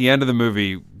at the end of the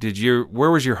movie, where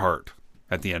was your heart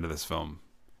at the end of this film?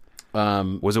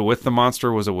 Was it with the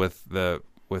monster? Was it with the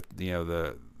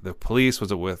police?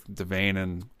 Was it with Devane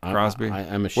and Crosby?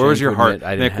 I'm ashamed. Where was your heart,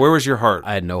 admit, Nick? Where was your heart?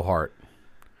 I had no heart.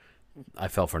 I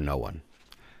fell for no one.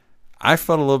 I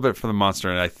felt a little bit for the monster,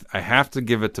 and I have to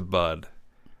give it to Bud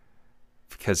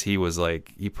because he was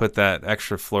like he put that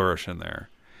extra flourish in there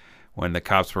when the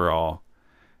cops were all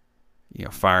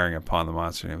firing upon the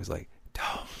monster, and he was like,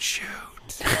 "Don't shoot,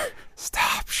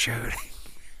 stop shooting.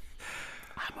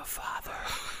 I'm a father.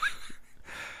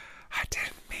 I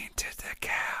didn't mean to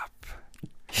decap.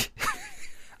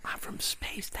 I'm from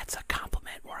space. That's a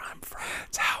compliment where I'm from.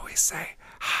 That's how we say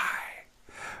hi.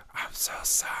 I'm so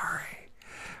sorry.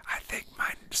 I think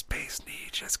my space knee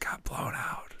just got blown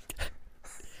out.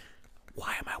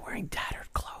 Why am I wearing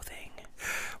tattered clothing?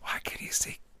 Why can you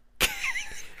see?"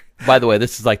 By the way,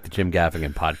 this is like the Jim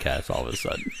Gaffigan podcast all of a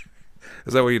sudden.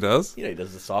 Is that what he does? He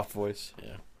does the soft voice.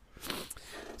 Yeah.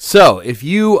 So, if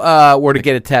you were to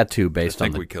get a tattoo based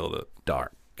on we killed it.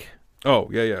 Dark. Oh,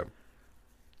 yeah.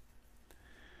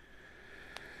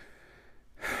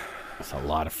 That's a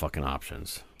lot of fucking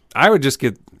options. I would just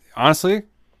get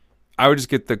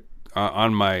the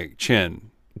on my chin.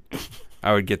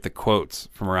 I would get the quotes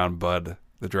from around Bud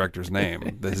the director's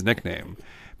name, his nickname,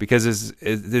 because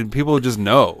people just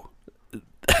know.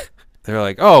 They're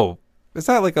like, oh, is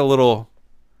that like a little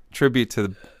tribute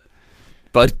to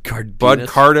Bud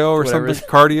Cardo or something?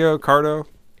 Cardo.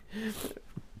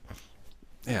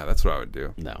 Yeah, that's what I would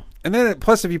do. No. And then,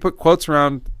 plus, if you put quotes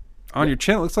around on your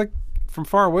chin, it looks like from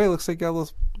far away, it looks like you got a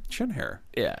little chin hair.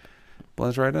 Yeah.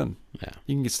 Blends right in. Yeah.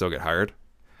 You can still get hired.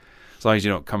 As long as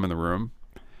you don't come in the room,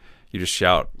 you just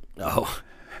shout. Oh,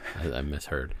 I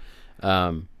misheard.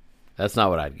 That's not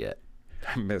what I'd get.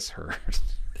 I misheard.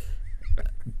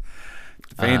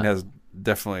 Vane has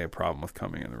definitely a problem with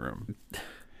coming in the room.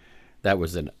 That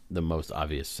was the most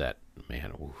obvious set,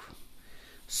 man. Oof.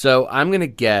 So I'm gonna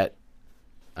get.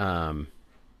 Man,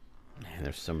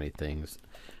 there's so many things.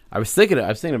 I was thinking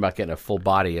about getting a full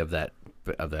body of that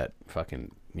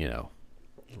fucking,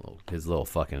 his little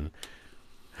fucking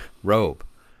robe.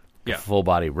 Yeah, full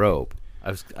body robe.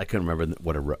 I couldn't remember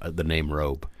what the name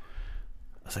robe.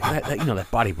 I was like,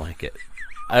 that body blanket.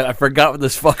 I forgot what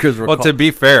this fuckers were. Well, called. to be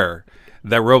fair,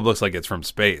 that robe looks like it's from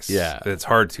space. Yeah, it's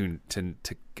hard to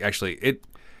actually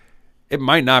it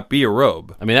might not be a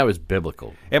robe. I mean, that was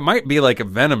biblical. It might be like a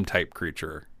Venom type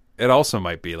creature. It also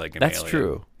might be like an alien. That's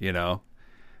true.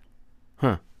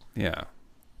 Huh. Yeah.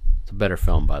 It's a better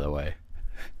film, by the way.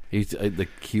 The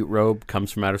cute robe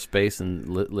comes from outer space and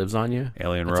lives on you.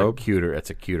 Alien robe? It's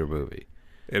a cuter movie.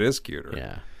 It is cuter.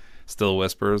 Yeah. Still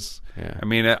whispers. Yeah. I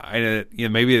mean,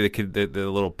 maybe the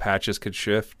little patches could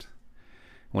shift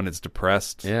when it's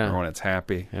depressed or when it's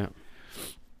happy. Yeah.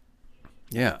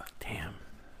 Yeah. Damn.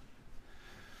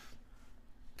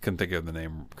 Couldn't think of the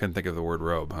name. Couldn't think of the word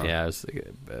robe, huh? Yeah, it was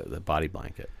the body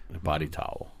blanket, the body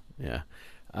towel. Yeah.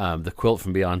 The quilt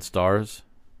from Beyond Stars.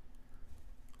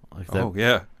 Like that. Oh,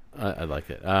 yeah. I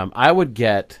like it. I would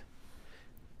get.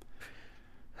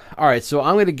 All right, so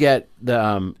I'm going to get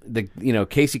the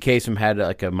Casey Kasem had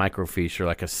like a microfiche or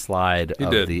like a slide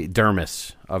of the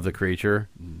dermis of the creature.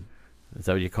 Is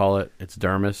that what you call it? It's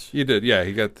dermis. You did, yeah.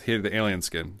 He had the alien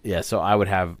skin. Yeah, so I would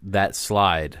have that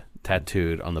slide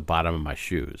tattooed on the bottom of my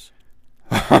shoes.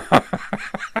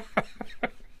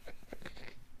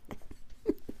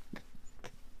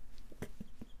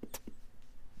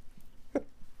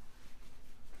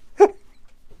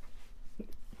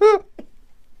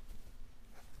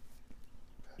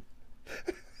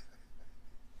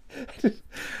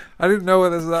 I didn't know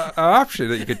there's an option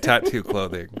that you could tattoo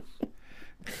clothing.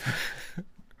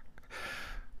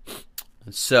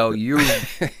 So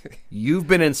you've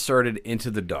been inserted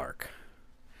into the dark.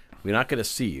 We're not going to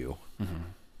see you,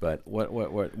 but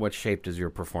what shape does your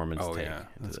performance take? Yeah,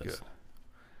 that's good.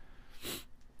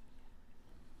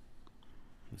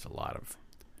 There's a lot of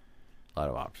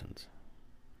options.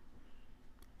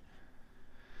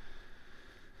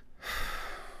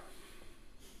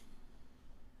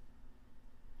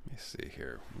 Let me see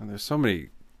here. Well, there's so many.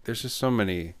 There's just so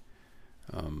many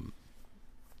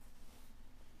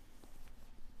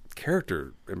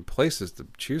character and places to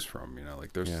choose from.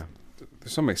 Like there's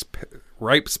so many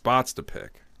ripe spots to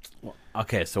pick. Well,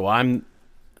 okay, so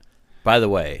by the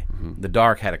way, the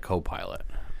Dark had a co-pilot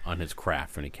on his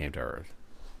craft when he came to Earth.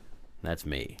 That's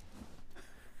me.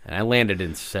 And I landed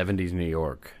in 70s New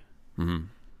York. And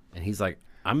he's like,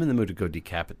 I'm in the mood to go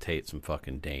decapitate some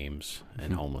fucking dames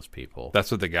and homeless people.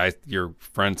 That's what the guy, your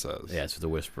friend, says. Yeah, that's what the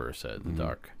Whisperer said, the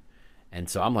Dark. And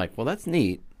so I'm like, well, that's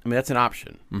neat. I mean, that's an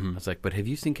option. I was like, but have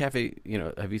you seen have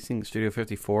you seen Studio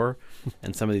 54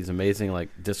 and some of these amazing, like,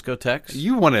 discotheques?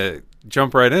 You want to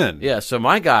jump right in. Yeah, so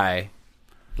my guy,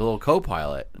 the little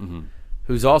co-pilot,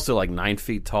 who's also like 9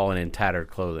 feet tall and in tattered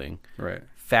clothing, right,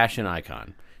 fashion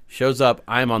icon, shows up.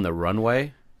 I'm on the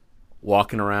runway,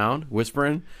 walking around,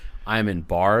 whispering. I am in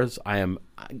bars. I mean,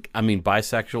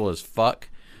 bisexual as fuck.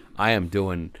 I am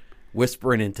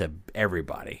whispering into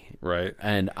everybody. Right.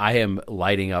 And I am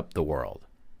lighting up the world.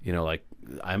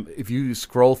 If you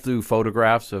scroll through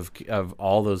photographs of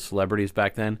all those celebrities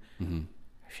back then,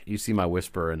 you see my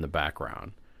whisperer in the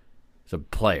background. It's a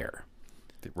player.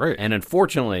 Right. And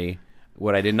unfortunately,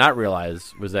 what I did not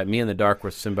realize was that me and the Dark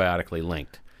were symbiotically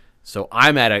linked. So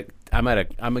I'm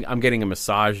getting a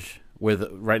massage with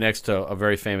right next to a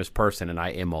very famous person, and I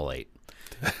immolate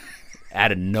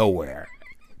out of nowhere.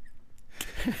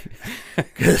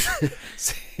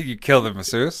 You kill the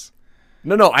masseuse?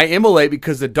 No, I immolate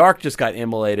because the Dark just got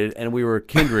immolated, and we were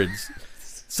kindreds.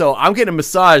 So I'm getting a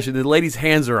massage, and the lady's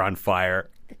hands are on fire,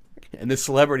 and the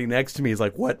celebrity next to me is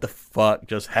like, "What the fuck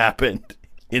just happened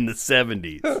in the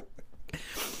 70s?"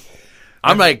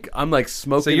 I'm like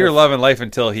smoking. So you're loving life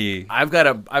until he. I've got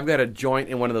a joint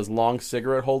in one of those long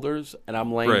cigarette holders, and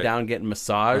I'm laying down getting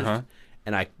massaged,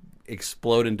 and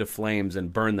explode into flames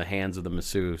and burn the hands of the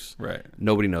masseuse. Right.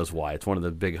 Nobody knows why. It's one of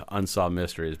the big unsolved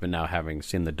mysteries. But now, having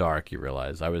seen The Dark, you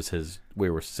realize we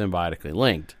were symbiotically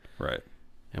linked. Right.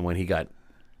 And when he got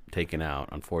taken out,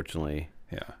 unfortunately.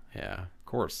 Yeah. Of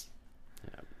course.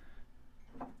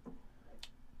 Yeah.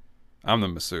 I'm the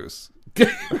masseuse.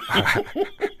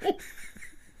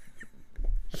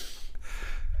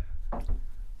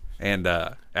 And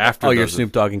after you're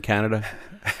Snoop Dogg in Canada.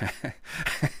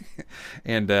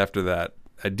 And after that,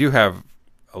 I do have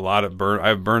a lot of burn. I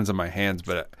have burns on my hands,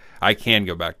 but I can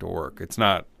go back to work. It's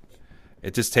not.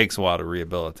 It just takes a while to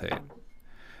rehabilitate.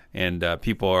 And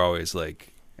people are always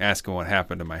like asking what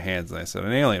happened to my hands, and I said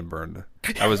an alien burned.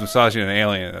 I was massaging an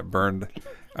alien that burned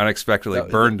unexpectedly,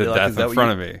 burned to death in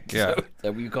front of me. Yeah, is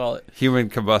that what you call it? Human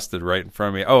combusted right in front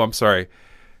of me. Oh, I'm sorry.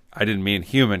 I didn't mean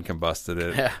human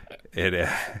combusted.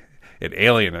 It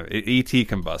alien. ET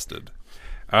combusted.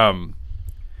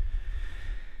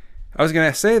 I was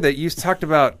going to say that you talked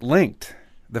about linked.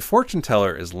 The fortune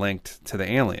teller is linked to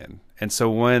the alien. And so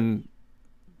when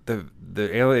the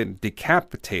alien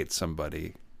decapitates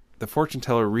somebody, the fortune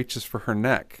teller reaches for her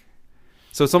neck.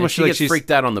 So it's almost she like gets she's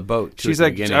freaked out on the boat. She's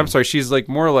like, I'm sorry, she's like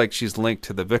more like she's linked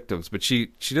to the victims, but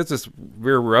she does this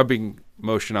weird rubbing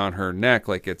motion on her neck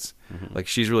like it's like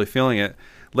she's really feeling it.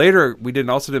 Later, we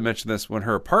also didn't mention this, when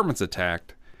her apartment's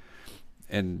attacked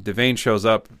and Devane shows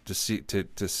up to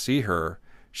see her.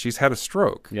 She's had a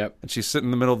stroke. Yep. And she's sitting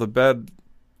in the middle of the bed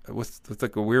with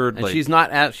like a weird, and like,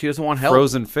 she doesn't want help.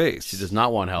 Frozen face. She does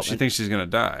not want help. She thinks she's going to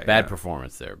die. Bad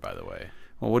performance there, by the way.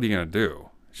 Well, what are you going to do?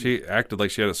 She acted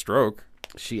like she had a stroke.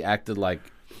 She acted like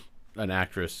an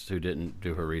actress who didn't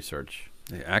do her research.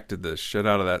 They acted the shit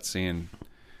out of that scene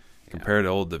compared to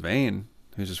old Devane,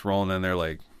 who's just rolling in there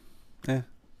like, eh.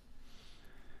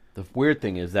 The weird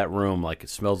thing is that room, like, it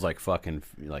smells like fucking,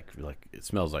 like it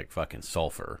smells like fucking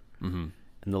sulfur. Mm-hmm.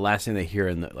 And the last thing they hear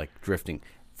in the, like, drifting,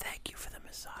 thank you for the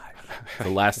massage. The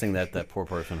last thing that poor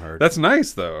person heard. That's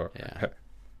nice, though. Yeah.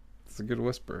 It's a good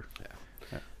whisper. Yeah.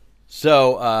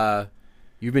 So,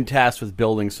 you've been tasked with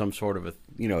building some sort of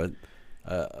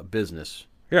a business.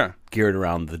 Yeah. Geared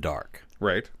around the dark.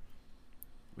 Right.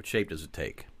 What shape does it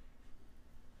take?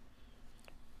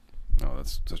 Oh,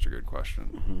 that's such a good question.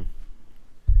 Mm-hmm.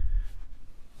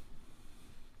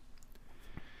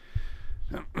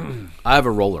 I have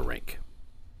a roller rink.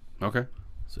 Okay.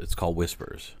 So it's called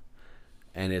Whispers,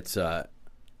 and it's there's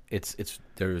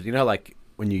like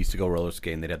when you used to go roller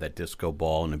skating, they'd have that disco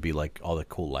ball and it'd be like all the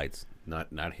cool lights.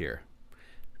 Not here,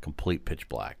 complete pitch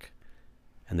black,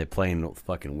 and they're playing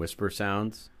fucking whisper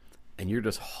sounds, and you're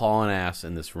just hauling ass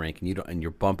in this rink, and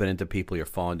you're bumping into people, you're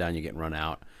falling down, you're getting run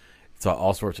out. It's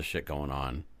all sorts of shit going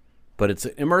on, but it's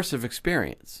an immersive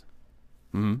experience.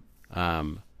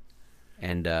 Mm-hmm.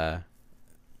 And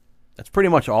that's pretty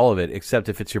much all of it, except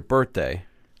if it's your birthday.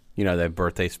 They have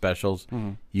birthday specials.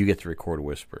 Mm-hmm. You get to record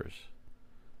whispers.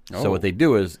 Oh. So what they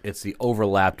do is it's the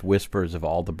overlapped whispers of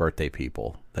all the birthday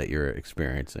people that you're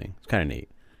experiencing. It's kind of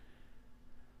neat.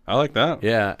 I like that.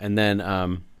 Yeah, and then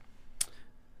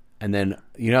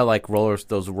like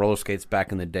those roller skates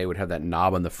back in the day would have that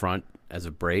knob on the front as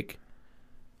a brake.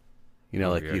 You'd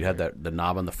have the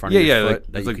knob on the front of your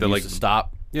foot that you can use to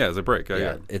stop. Yeah, as a brake.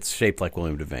 Yeah, it's shaped like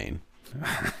William Devane.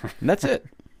 And that's it.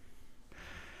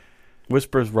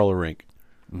 Whispers Roller Rink.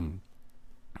 Mm.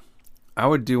 I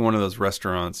would do one of those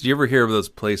restaurants. Do you ever hear of those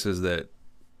places that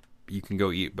you can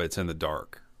go eat, but it's in the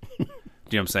dark? Do you know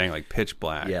what I'm saying? Like pitch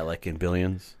black. Yeah, like in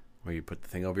Billions, where you put the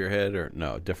thing over your head, or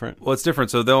no, different? Well, it's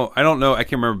different. So I don't know. I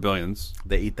can't remember Billions.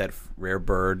 They eat that rare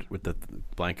bird with the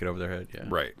blanket over their head. Yeah.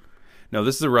 Right. No,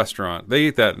 this is a restaurant. They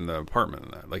eat that in the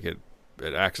apartment, like at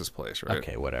Access Place, right?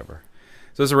 Okay, whatever.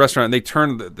 So it's a restaurant, and they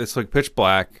turn it's like pitch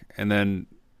black, and then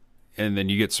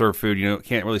you get served food. You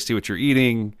can't really see what you're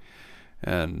eating,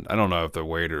 and I don't know if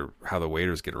how the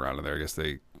waiters get around in there. I guess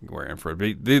they wear infrared.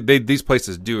 But these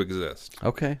places do exist.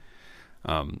 Okay.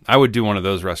 I would do one of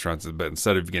those restaurants, but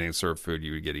instead of getting served food,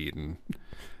 you would get eaten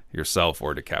yourself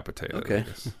or decapitated. Okay. I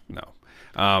guess. No.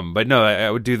 But no,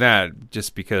 I would do that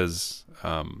just because.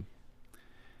 But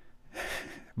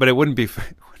it wouldn't be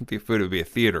food. It would be a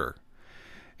theater.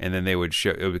 And then it would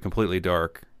be completely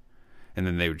dark, and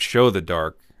then they would show the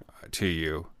dark to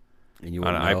you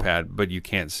on an iPad, but you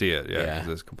can't see it. Yeah,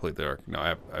 because it's completely dark. No,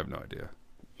 I have no idea.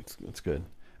 It's good.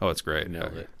 Oh, it's great. You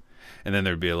nailed it. And then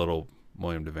there'd be a little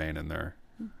William Devane in there.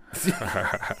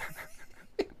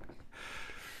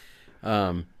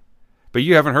 But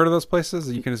you haven't heard of those places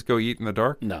that you can just go eat in the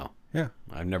dark? No. Yeah,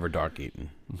 I've never dark eaten.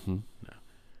 Mm-hmm. No.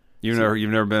 You've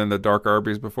never been in the dark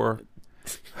Arby's before?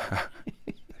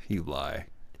 You lie.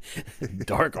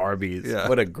 Dark Arby's. Yeah.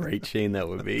 What a great chain that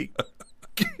would be.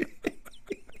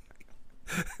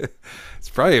 It's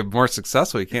probably more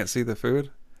successful. You can't see the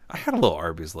food. I had a little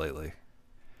Arby's lately.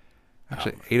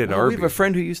 Actually, ate at Arby's. We have a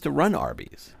friend who used to run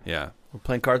Arby's. Yeah. We're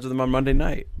playing cards with him on Monday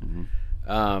night.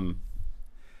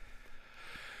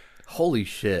 Holy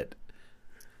shit.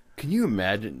 Can you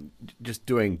imagine just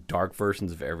doing dark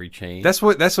versions of every chain? That's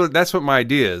what my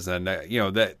idea is, and that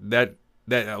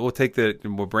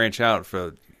we'll branch out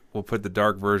we'll put the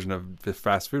dark version of the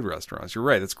fast food restaurants. You're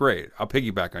right. That's great. I'll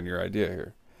piggyback on your idea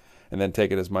here, and then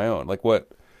take it as my own. Like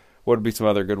what would be some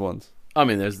other good ones? I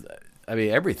mean,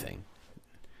 everything.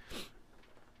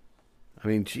 I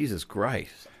mean, Jesus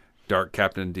Christ. Dark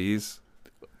Captain D's.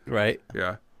 Right?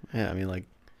 Yeah. Yeah,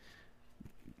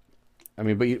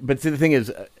 but see, the thing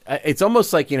is, it's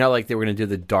almost like, like they were going to do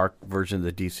the dark version of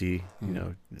the DC,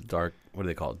 dark, what do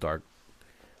they call it? Dark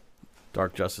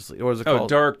Justice League. What was it called?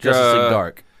 Dark Justice League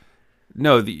Dark.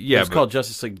 No, it's called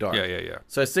Justice League Dark. Yeah.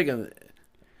 So I was thinking,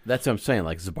 that's what I'm saying,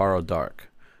 like Sbarro Dark.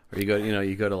 Or you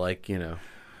go to like,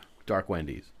 Dark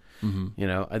Wendy's.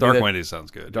 Mm-hmm. Dark Wendy's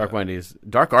sounds good. Dark Wendy's.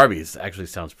 Dark Arby's actually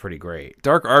sounds pretty great.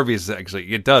 Dark Arby's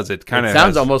actually, it does. It kind of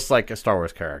sounds almost like a Star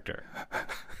Wars character.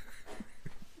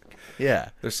 Yeah.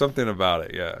 There's something about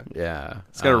it, yeah. Yeah.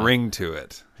 It's got a ring to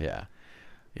it. Yeah.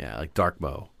 Yeah, like Dark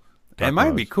Mo. It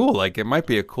might be cool. Like, it might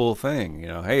be a cool thing.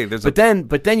 Hey, there's but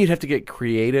then you'd have to get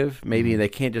creative. Maybe they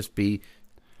can't just be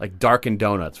like Darkin'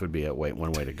 Donuts would be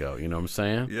one way to go. You know what I'm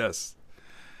saying? Yes.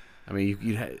 I mean,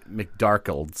 you'd have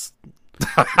McDarkles.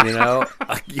 You'd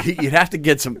have to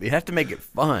you'd have to make it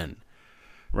fun,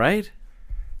 right?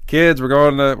 Kids, we're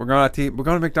going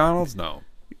to McDonald's? No.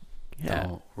 Yeah.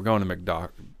 No, we're going to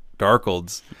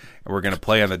Darkles, and we're going to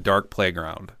play on the dark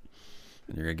playground,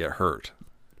 and you're going to get hurt.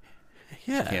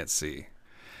 Yeah. You can't see.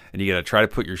 And you got to try to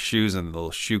put your shoes in the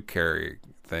little shoe carry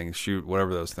thing,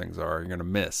 whatever those things are. You're going to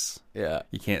miss. Yeah.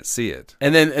 You can't see it.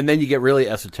 And then you get really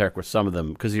esoteric with some of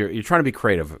them because you're trying to be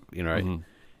creative, right? Mm-hmm.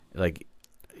 Like,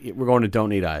 we're going to Don't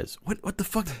Need Eyes. What the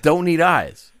fuck? Don't Need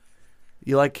Eyes?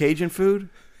 You like Cajun food?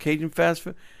 Cajun fast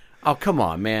food? Oh, come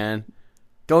on, man.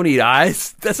 Don't Eat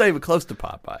Eyes? That's not even close to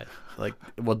Popeye. Like,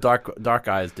 well, Dark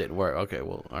Eyes didn't work. Okay,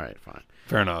 well, all right, fine.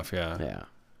 Fair enough, yeah. Yeah.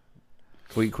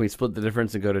 Can we split the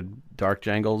difference and go to Dark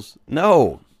Jangles?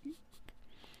 No.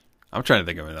 I'm trying to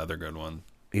think of another good one.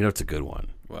 It's a good one.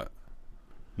 What?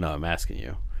 No, I'm asking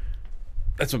you.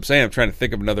 That's what I'm saying. I'm trying to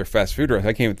think of another fast food restaurant.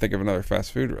 I can't even think of another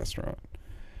fast food restaurant.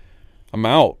 I'm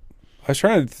out. I was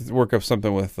trying to work up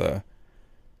something with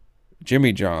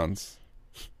Jimmy John's.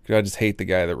 I just hate the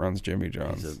guy that runs Jimmy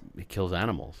John's. He kills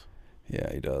animals.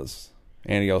 Yeah, he does.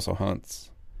 And he also hunts.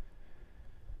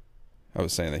 I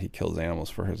was saying that he kills animals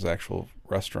for his actual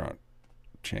restaurant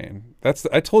chain.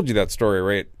 I told you that story,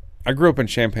 right? I grew up in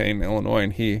Champaign, Illinois,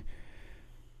 and he,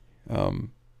 I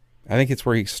think it's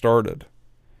where he started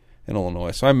in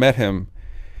Illinois. So I met him.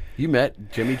 You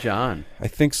met Jimmy John. I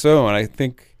think so, and I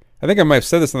think I might have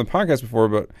said this on the podcast before,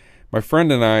 but my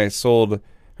friend and I sold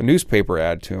a newspaper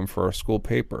ad to him for our school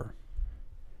paper,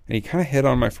 and he kind of hit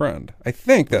on my friend. I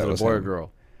think that was a boy him. Or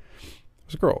girl. It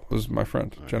was a girl. It was my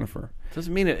friend Jennifer.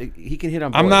 Doesn't mean he can hit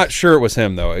on boys. I'm not sure it was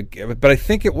him though, but I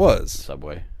think it was.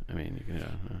 Subway. I mean, you can. Yeah.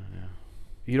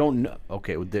 You don't know.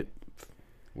 Okay,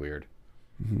 weird.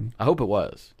 Mm-hmm. I hope it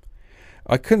was.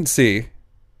 I couldn't see.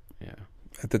 Yeah.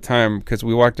 At the time, because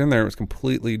we walked in there, it was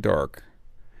completely dark,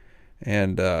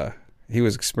 and he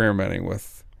was experimenting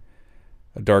with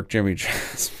a dark Jimmy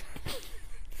John's.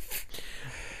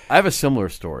 I have a similar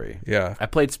story. Yeah. I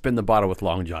played Spin the Bottle with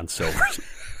Long John Silver.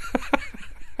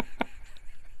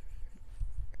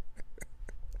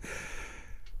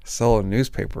 Sell a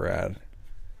newspaper ad.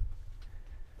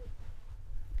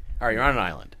 All right, you're on an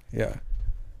island. Yeah.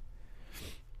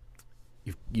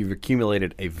 You've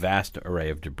accumulated a vast array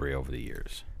of debris over the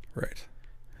years. Right.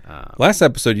 Last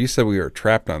episode, you said we were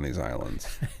trapped on these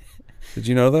islands. Did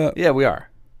you know that? Yeah, we are.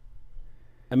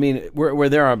 I mean, we're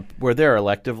there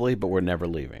electively, but we're never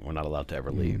leaving. We're not allowed to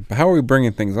ever leave. But how are we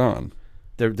bringing things on?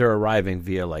 They're arriving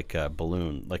via like a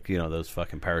balloon, like those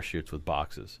fucking parachutes with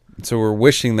boxes. So we're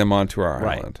wishing them onto our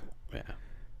island. Yeah.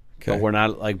 Okay. But we're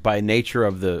not, like, by nature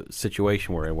of the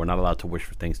situation we're in, we're not allowed to wish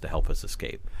for things to help us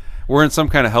escape. We're in some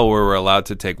kind of hell where we're allowed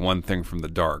to take one thing from the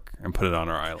dark and put it on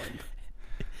our island.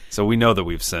 So we know that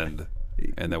we've sinned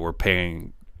and that we're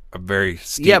paying a very steep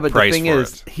price for it. Yeah, but the thing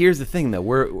is, here's the thing,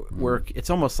 though. It's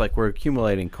almost like we're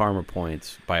accumulating karma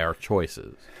points by our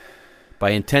choices, by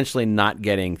intentionally not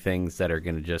getting things that are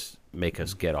going to just make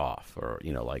us get off, or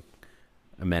like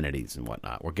amenities and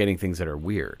whatnot. We're getting things that are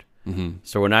weird. Mm-hmm.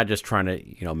 So we're not just trying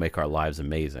to make our lives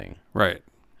amazing. Right.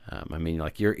 I mean,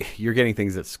 like you're getting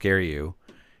things that scare you,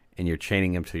 and you're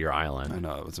chaining them to your island. I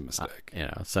know it was a mistake.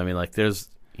 So I mean, like there's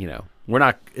we're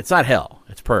not. It's not hell.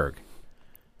 It's purg.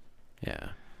 Yeah.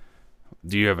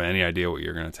 Do you have any idea what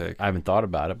you're going to take? I haven't thought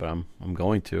about it, but I'm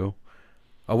going to.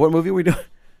 Oh, what movie are we doing?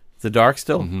 The Dark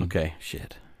still? Mm-hmm. Okay,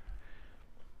 shit.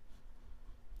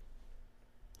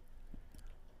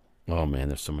 Oh, man,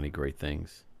 there's so many great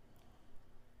things.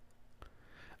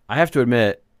 I have to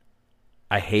admit,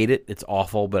 I hate it. It's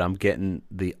awful, but I'm getting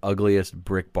the ugliest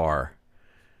brick bar.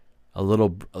 A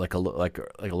little, like a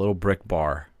little brick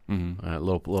bar. Mm-hmm. A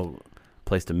little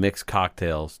place to mix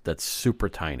cocktails that's super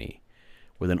tiny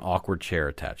with an awkward chair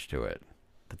attached to it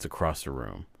that's across the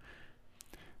room.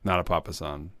 Not a Papa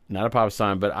San. Not a Papa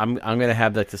San, but I'm gonna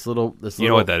have like this little. You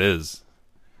know what that is?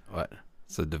 What?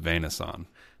 It's a Devena-san.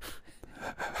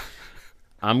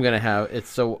 I'm gonna have it.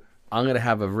 So I'm gonna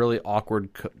have a really awkward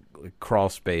crawl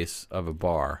space of a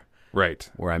bar, right,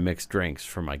 where I mix drinks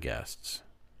for my guests.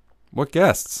 What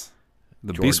guests?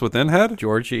 The Beast Within head,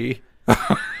 Georgie.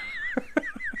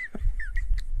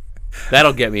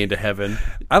 That'll get me into heaven.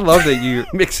 I love that you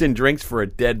mixing drinks for a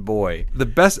dead boy. The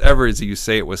best ever is that you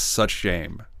say it with such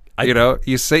shame. You know,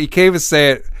 you can't even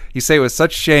say it. You say it with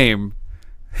such shame.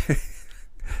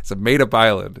 It's a made-up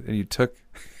island, and you took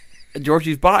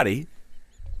Georgie's body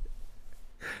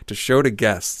to show to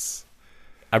guests.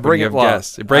 I bring it. Well,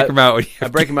 guests. You break them out. When I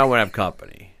break them out when I have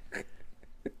company.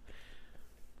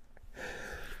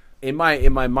 In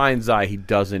my mind's eye, he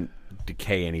doesn't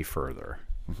decay any further.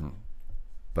 Mm-hmm.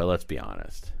 But let's be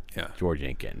honest. Yeah, George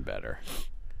ain't getting better.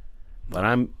 But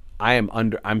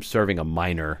I'm serving a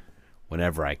minor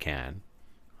whenever I can.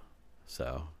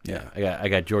 So yeah, I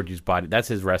got Georgie's body. That's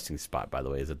his resting spot, by the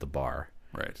way, is at the bar.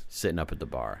 Right, sitting up at the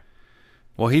bar.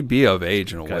 Well, he'd be of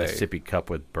age in a way. Got a sippy cup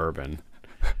with bourbon.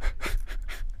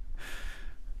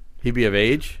 He'd be of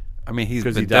age. I mean, he's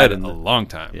been dead a long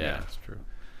time. Yeah, that's true.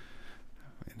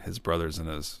 I mean, his brother's in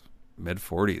his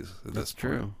mid-40s. That's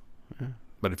true. Yeah.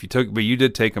 But you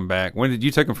did take him back. When did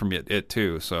you take him from it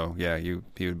too? So yeah,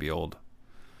 he would be old.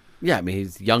 Yeah, I mean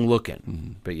he's young looking,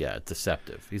 mm-hmm. but yeah,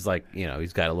 deceptive. He's like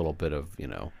he's got a little bit of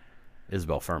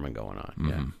Isabel Furman going on.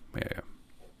 Mm-hmm. Yeah.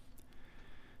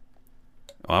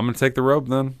 Well, I'm gonna take the robe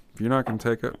then. If you're not gonna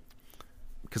take it,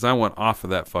 because I want off of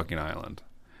that fucking island.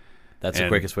 That's the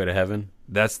quickest way to heaven.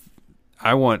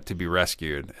 I want to be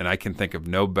rescued, and I can think of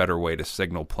no better way to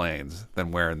signal planes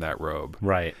than wearing that robe.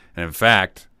 Right. And in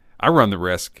fact, I run the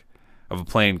risk of a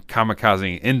plane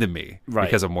kamikazing into me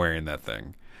because I'm wearing that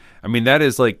thing. I mean, that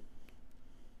is like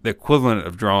the equivalent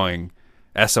of drawing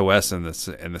SOS in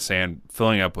the sand,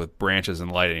 filling up with branches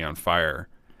and lighting on fire.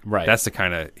 Right. That's the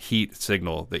kind of heat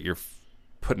signal that you're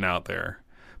putting out there.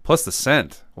 Plus the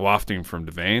scent wafting from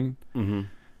Devane. Mm-hmm.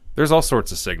 There's all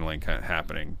sorts of signaling kind of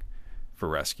happening for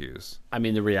rescues. I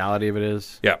mean, the reality of it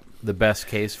is, the best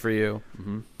case for you.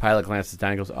 Mm-hmm. Pilot glances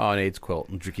down and goes, "Oh, an AIDS quilt,"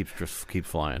 and keeps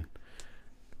flying.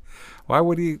 Why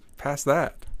would he pass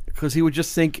that? Because he would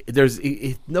just think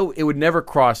it would never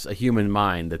cross a human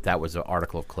mind that was an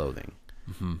article of clothing.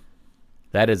 Mm-hmm.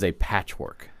 That is a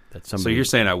patchwork that somebody. So you're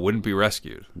saying I wouldn't be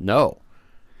rescued? No.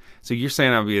 So you're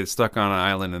saying I'd be stuck on an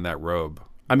island in that robe?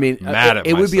 I mean,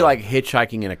 it would be like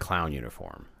hitchhiking in a clown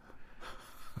uniform.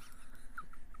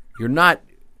 You're not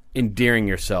endearing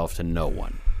yourself to no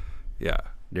one. Yeah.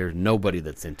 There's nobody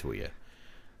that's into you.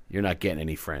 You're not getting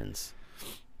any friends.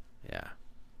 Yeah.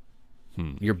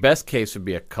 Your best case would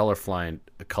be a colorblind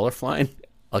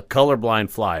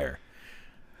flyer.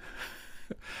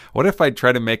 What if I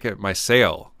try to make it my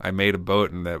sail? I made a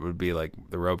boat, and that would be like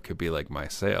the rope could be like my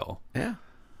sail. Yeah.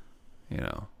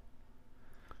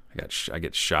 I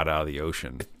get shot out of the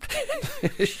ocean.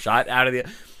 Shot out of the.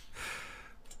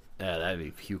 Yeah, that'd be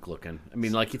puke looking. I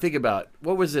mean, like you think about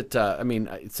what was it? So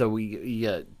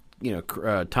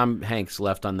Tom Hanks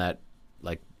left on that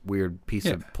like weird piece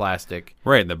of plastic.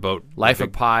 Right in the boat. Life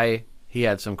of Pi. He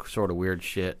had some sort of weird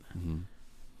shit. Mm-hmm.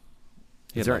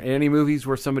 Is there any movies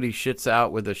where somebody shits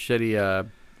out with a shitty,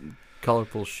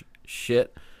 colorful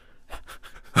shit?